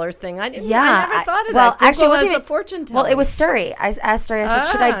fortune teller thing. I never thought of well, that. Google actually, as a fortune teller. Well, it was Surrey. I asked Surrey. I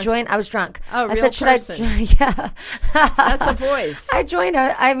said, "Should I join?" I was drunk. Oh, I real said, "Should person. I?" Yeah, that's a voice. I joined.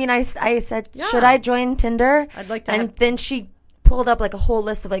 I said, "Should I join Tinder?" I'd like to. And then she pulled up like a whole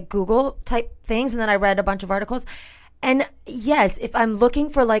list of like Google type things, and then I read a bunch of articles. And yes, if I'm looking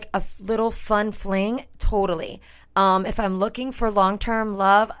for like a little fun fling, totally. If I'm looking for long-term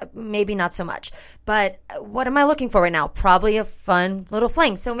love, maybe not so much. But what am I looking for right now? Probably a fun little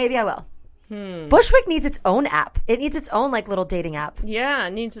fling. So maybe I will. Bushwick needs its own app. It needs its own like little dating app. Yeah,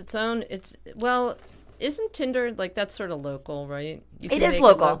 it needs its own. Isn't Tinder like that's sort of local, right? It is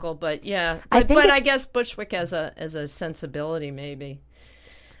local. But yeah. I guess Bushwick as a sensibility maybe.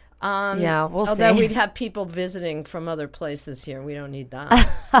 Yeah, we'll see. Although we'd have people visiting from other places here. We don't need that.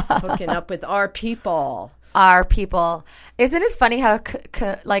 Hooking up with our people. Our people. Isn't it funny how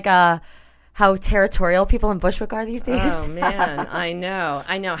how territorial people in Bushwick are these days? Oh man, I know.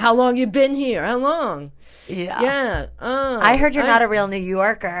 How long you been here? How long? Yeah. Yeah. I heard you're not a real New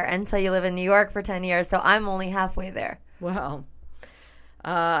Yorker until you live in New York for 10 years, so I'm only halfway there. Well,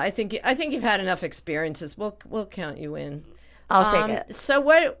 I think you've had enough experiences. We'll count you in. I'll take it. So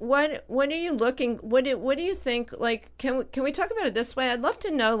what are you looking? What do you think? Like, can we talk about it this way? I'd love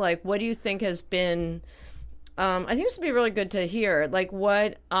to know. Like, what do you think has been? I think this would be really good to hear. Like,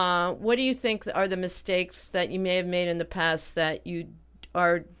 what do you think are the mistakes that you may have made in the past that you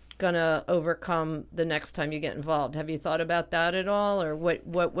are gonna overcome the next time you get involved? Have you thought about that at all, or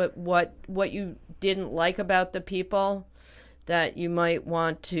what you didn't like about the people that you might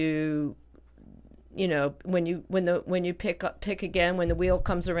want to? You know, when you pick again, when the wheel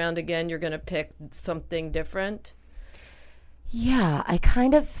comes around again, you're going to pick something different. Yeah, I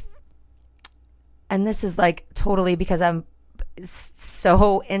kind of, and this is like totally because I'm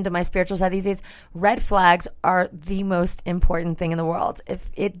so into my spiritual side these days. Red flags are the most important thing in the world. If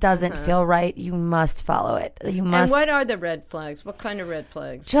it doesn't feel right, you must follow it. You must. And what are the red flags? What kind of red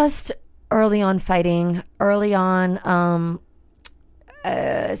flags? Just early on fighting, early on,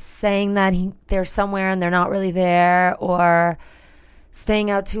 saying that they're somewhere and they're not really there, or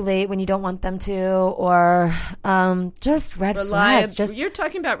staying out too late when you don't want them to, or just red flags. Just You're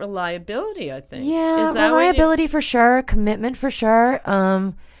talking about reliability, I think. yeah, Is that what reliability for sure, commitment for sure,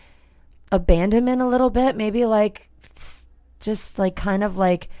 abandonment a little bit, maybe like just like kind of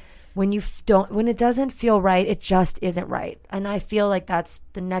like when when it doesn't feel right, it just isn't right. And I feel like that's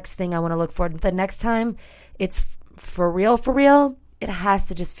the next thing I want to look for. The next time it's for real, it has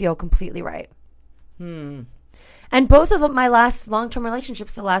to just feel completely right. And both of my last long-term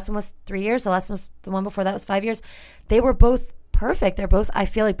relationships, the last one was 3 years, the one before that was 5 years. They were both perfect. I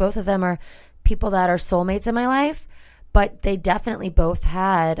feel like both of them are people that are soulmates in my life, but they definitely both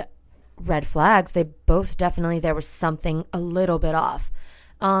had red flags. They both definitely, there was something a little bit off.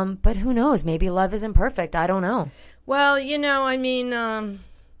 But who knows? Maybe love isn't perfect. I don't know. Well, I mean,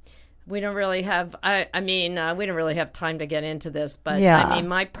 we don't really have. We don't really have time to get into this, but Yeah. I mean,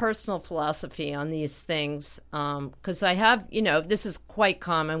 my personal philosophy on these things, because I have, this is quite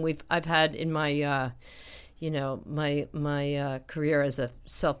common. I've had in my, my career as a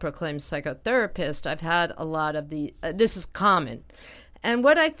self-proclaimed psychotherapist, I've had a lot of this is common. And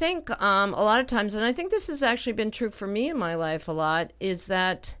what I think a lot of times, and I think this has actually been true for me in my life a lot, is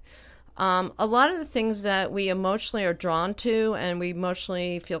that a lot of the things that we emotionally are drawn to and we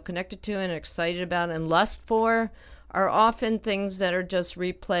emotionally feel connected to and excited about and lust for are often things that are just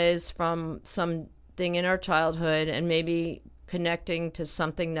replays from something in our childhood, and maybe connecting to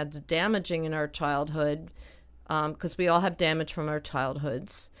something that's damaging in our childhood, because we all have damage from our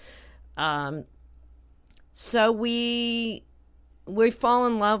childhoods. So we fall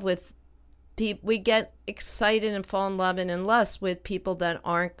in love with people. We get excited and fall in love and in lust with people that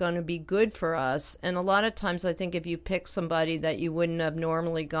aren't going to be good for us. And a lot of times I think if you pick somebody that you wouldn't have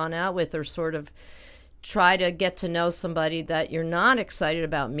normally gone out with, or sort of try to get to know somebody that you're not excited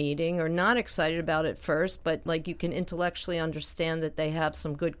about meeting or not excited about at first, but like you can intellectually understand that they have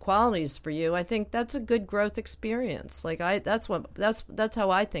some good qualities for you, I think that's a good growth experience. Like that's how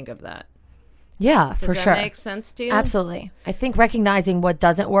I think of that. Yeah, for sure. Does that make sense to you? Absolutely. I think recognizing what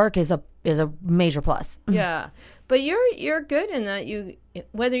doesn't work is a major plus. Yeah, but you're good in that. You,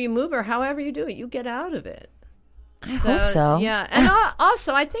 whether you move or however you do it, you get out of it. I hope so. Yeah, and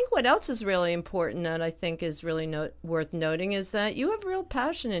also I think what else is really important that I think is really worth noting is that you have real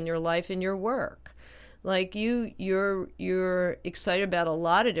passion in your life and your work. Like you're excited about a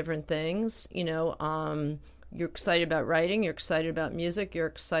lot of different things. You're excited about writing, you're excited about music, you're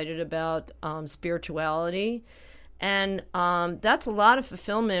excited about spirituality. And that's a lot of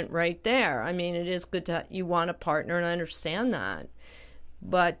fulfillment right there. I mean, it is good you want a partner, and I understand that.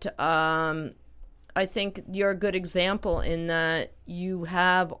 But I think you're a good example in that you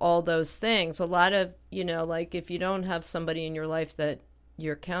have all those things. A lot of, like if you don't have somebody in your life that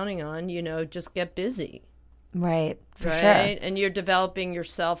you're counting on, just get busy. Right, for right? sure. And you're developing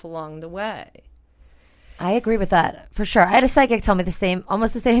yourself along the way. I agree with that, for sure. I had a psychic tell me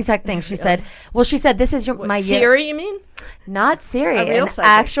almost the same exact thing. She said, this is my year. Siri, you mean? Not Siri. A real an psychic.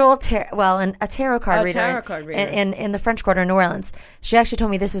 actual, a tarot card reader. Tarot card reader. In the French Quarter in New Orleans. She actually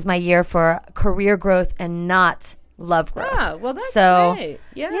told me this is my year for career growth and not love growth. Ah, well, that's great.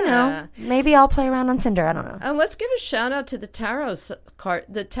 Yeah. Maybe I'll play around on Tinder. I don't know. And let's give a shout out to the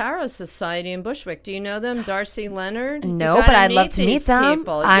Tarot Society in Bushwick. Do you know them? Darcy Leonard? No, but I'd love to meet them.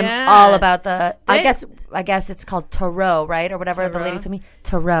 People. I'm all about I guess it's called tarot, right? Or whatever the lady told me.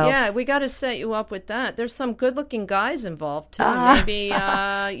 Tarot. Yeah, we got to set you up with that. There's some good-looking guys involved too. Maybe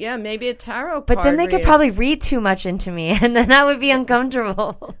a tarot card. But then they could reader. probably read too much into me, and then I would be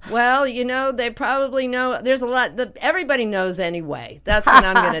uncomfortable. Well, they probably know. There's a lot. Everybody knows anyway. That's what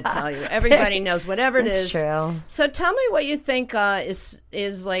I'm going to tell you. Everybody knows whatever it is. That's true. So tell me what you think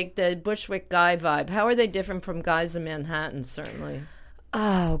is like the Bushwick guy vibe. How are they different from guys in Manhattan? Certainly.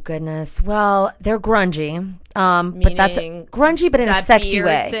 Oh goodness. Well, they're grungy. But that's grungy, but in a sexy beard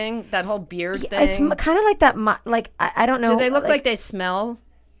way. Thing, that whole beard thing. It's kind of like that. Like I don't know. Do they look like they smell?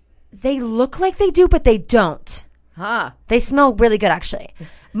 They look like they do, but they don't. Huh. They smell really good, actually.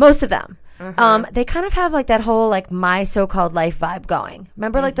 Most of them. They kind of have like that whole like My So-Called Life vibe going.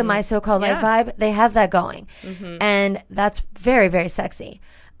 Remember like the My So-Called Life vibe? They have that going. And that's very, very sexy.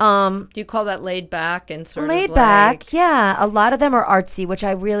 Do you call that laid back and sort laid of back? Yeah. A lot of them are artsy, which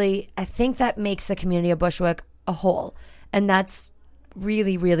I think that makes the community of Bushwick a whole. And that's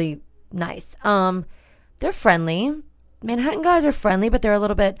really, really nice. They're friendly. Manhattan guys are friendly, but they're a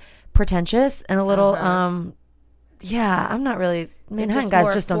little bit pretentious and a little, I'm not really, Manhattan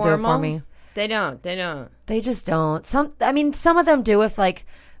guys just don't do it for me. They don't. They just don't. Some of them do if like,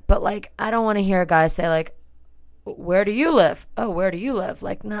 but like, I don't want to hear a guy say like, where do you live? Oh, where do you live?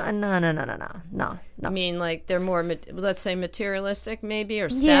 Like, no. I mean, like they're more, let's say, materialistic, maybe, or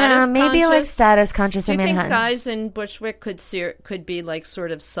status Yeah, maybe like conscious? status conscious Do in you think Manhattan. guys in Bushwick could be like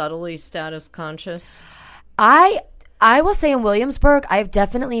sort of subtly status conscious? I will say in Williamsburg, I've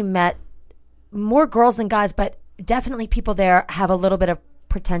definitely met more girls than guys, but definitely people there have a little bit of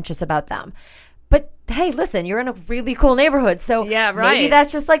pretentious about them. But hey, listen, you're in a really cool neighborhood, so Yeah, maybe right.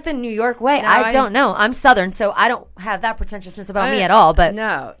 that's just like the New York way. No, I don't know. I'm Southern, so I don't have that pretentiousness about me I- at all. But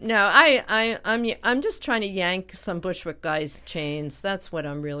no, I'm just trying to yank some Bushwick guys' chains. That's what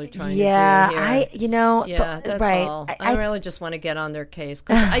I'm really trying Yeah, to do here. but- That's right. all. I- I really just want to get on their case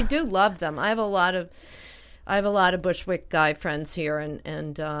because I do love them. I have a lot of Bushwick guy friends here,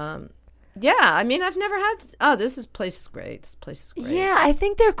 and yeah, I mean, I've never had. Oh, place is great. This place is great. yeah, I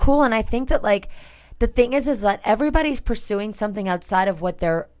think they're cool, and I think that like the thing is that everybody's pursuing something outside of what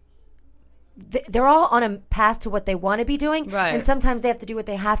they're all on a path to what they want to be doing, Right. and sometimes they have to do what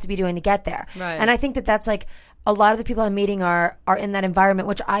they have to be doing to get there. Right. And I think that that's like a lot of the people I'm meeting are in that environment,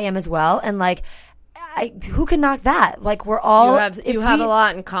 which I am as well. And like, who can knock that? Like, we're all You have a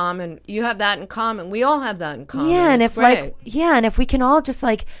lot in common. You have that in common. We all have that in common. Yeah, and It's if like great. and if we can all just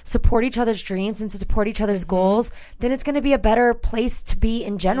like support each other's dreams and support each other's goals, then it's going to be a better place to be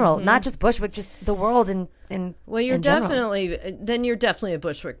in general, not just Bushwick, just the world and Well, you're in general. definitely a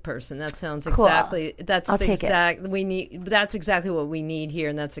Bushwick person. That sounds Cool. exactly. I'll take it. We need. That's exactly what we need here,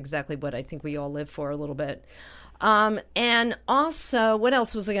 and that's exactly what I think we all live for a little bit. And also, what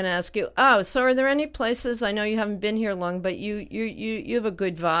else was I going to ask you? Oh, so are there any places? I know you haven't been here long, but you have a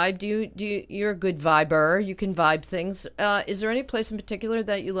good vibe. You're a good viber. You can vibe things. Is there any place in particular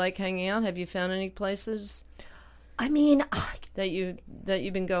that you like hanging out? Have you found any places I mean, that you've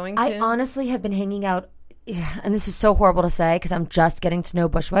been going to? I honestly have been hanging out, and this is so horrible to say because I'm just getting to know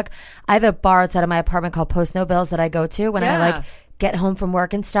Bushwick. I have a bar outside of my apartment called Post No Bills that I go to when I Yeah. like get home from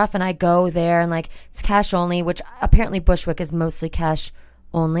work and stuff, and I go there and like it's cash only, which apparently Bushwick is mostly cash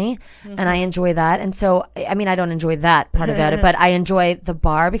only, and I enjoy that. And so, I mean, I don't enjoy that part about it, but I enjoy the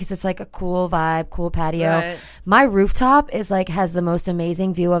bar because it's like a cool vibe, cool patio. Right. My rooftop is like has the most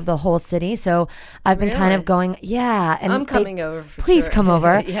amazing view of the whole city, so I've been kind Really? of going, and I'm they- coming over. For Please sure. come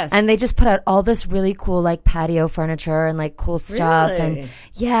over. Yes. And they just put out all this really cool like patio furniture and like cool stuff Really? and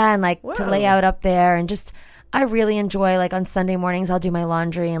and like to lay Whoa. out up there and just I really enjoy like on Sunday mornings I'll do my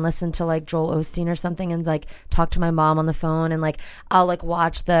laundry and listen to like Joel Osteen or something and like talk to my mom on the phone and like I'll like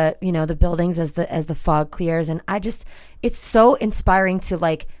watch the the buildings as the fog clears and it's so inspiring to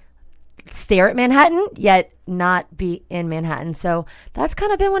like stare at Manhattan yet not be in Manhattan. So that's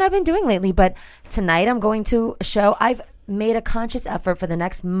kind of been what I've been doing lately. But tonight I'm going to a show. I've made a conscious effort for the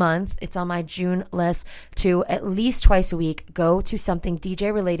next month. It's on my June list to at least twice a week go to something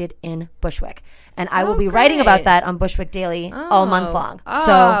DJ related in Bushwick. And I will be writing about great. that on Bushwick Daily all month long. Oh,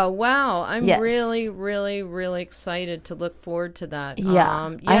 So wow. I'm Yes. really, really, really excited to look forward to that. Yeah.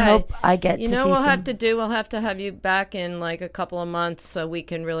 I hope I get to You know see what we'll some- have to do? We'll have to have you back in like a couple of months so we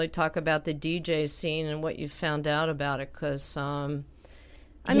can really talk about the DJ scene and what you found out about it because, I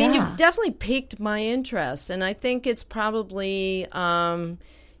mean, Yeah. you've definitely piqued my interest. And I think it's probably,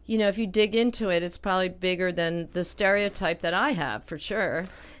 if you dig into it, it's probably bigger than the stereotype that I have for sure.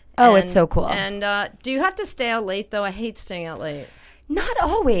 Oh, it's so cool. And do you have to stay out late, though? I hate staying out late. Not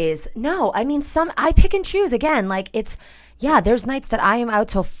always. No, I mean, I pick and choose again. Like there's nights that I am out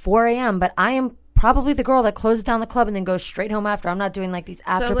till 4 a.m., but I am probably the girl that closes down the club and then goes straight home after. I'm not doing like these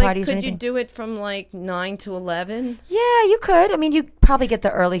after So, like, parties or could anything. you do it from like 9 to 11? Yeah, you could. I mean, you probably get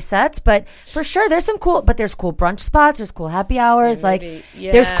the early sets, but for sure, there's cool brunch spots. There's cool happy hours. maybe.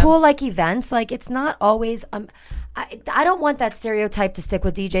 There's Yeah. cool like events. Like it's not always. I don't want that stereotype to stick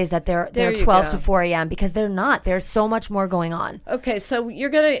with DJs that they're There you 12 go. to 4 a.m. because they're not. There's so much more going on. Okay, so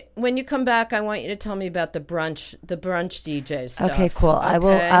when you come back, I want you to tell me about the brunch DJ stuff. Okay, cool. I will.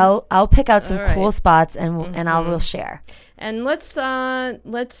 Okay? I'll pick out some All right. cool spots and I will share. And let's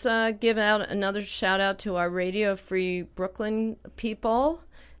give out another shout out to our Radio Free Brooklyn people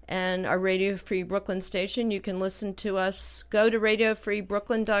and our Radio Free Brooklyn station. You can listen to us. Go to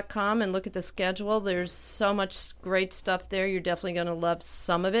radiofreebrooklyn.com and look at the schedule. There's so much great stuff there. You're definitely going to love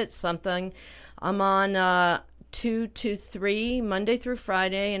some of it. I'm on 2 to 3 Monday through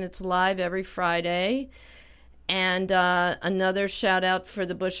Friday, and it's live every Friday. And another shout out for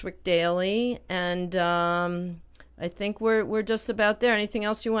the Bushwick Daily. And I think we're just about there. Anything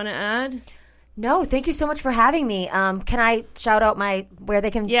else you want to add? No, thank you so much for having me. Can I shout out where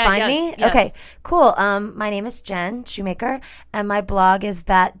they can find yes, me? yes. Okay, cool. My name is Jen Shoemaker, and my blog is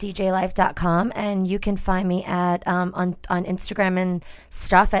thatdjlife.com, and you can find me at on Instagram and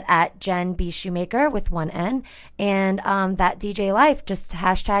stuff at Jen B Shoemaker with one N, and that DJ Life. Just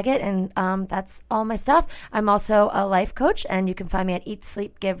hashtag it, and that's all my stuff. I'm also a life coach, and you can find me at Eat,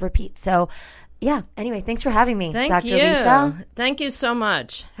 Sleep, Give, Repeat. So. Yeah. Anyway, thanks for having me, Thank Dr. you. Lisa. Thank you so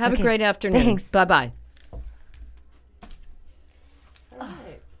much. Have Okay, a great afternoon. thanks. Bye-bye.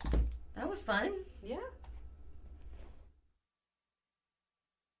 That was fun. Yeah.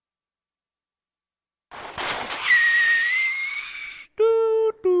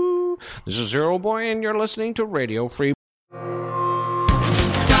 This is Zero Boy, and you're listening to Radio Free. Dr.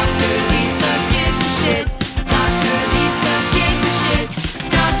 Lisa gives a shit.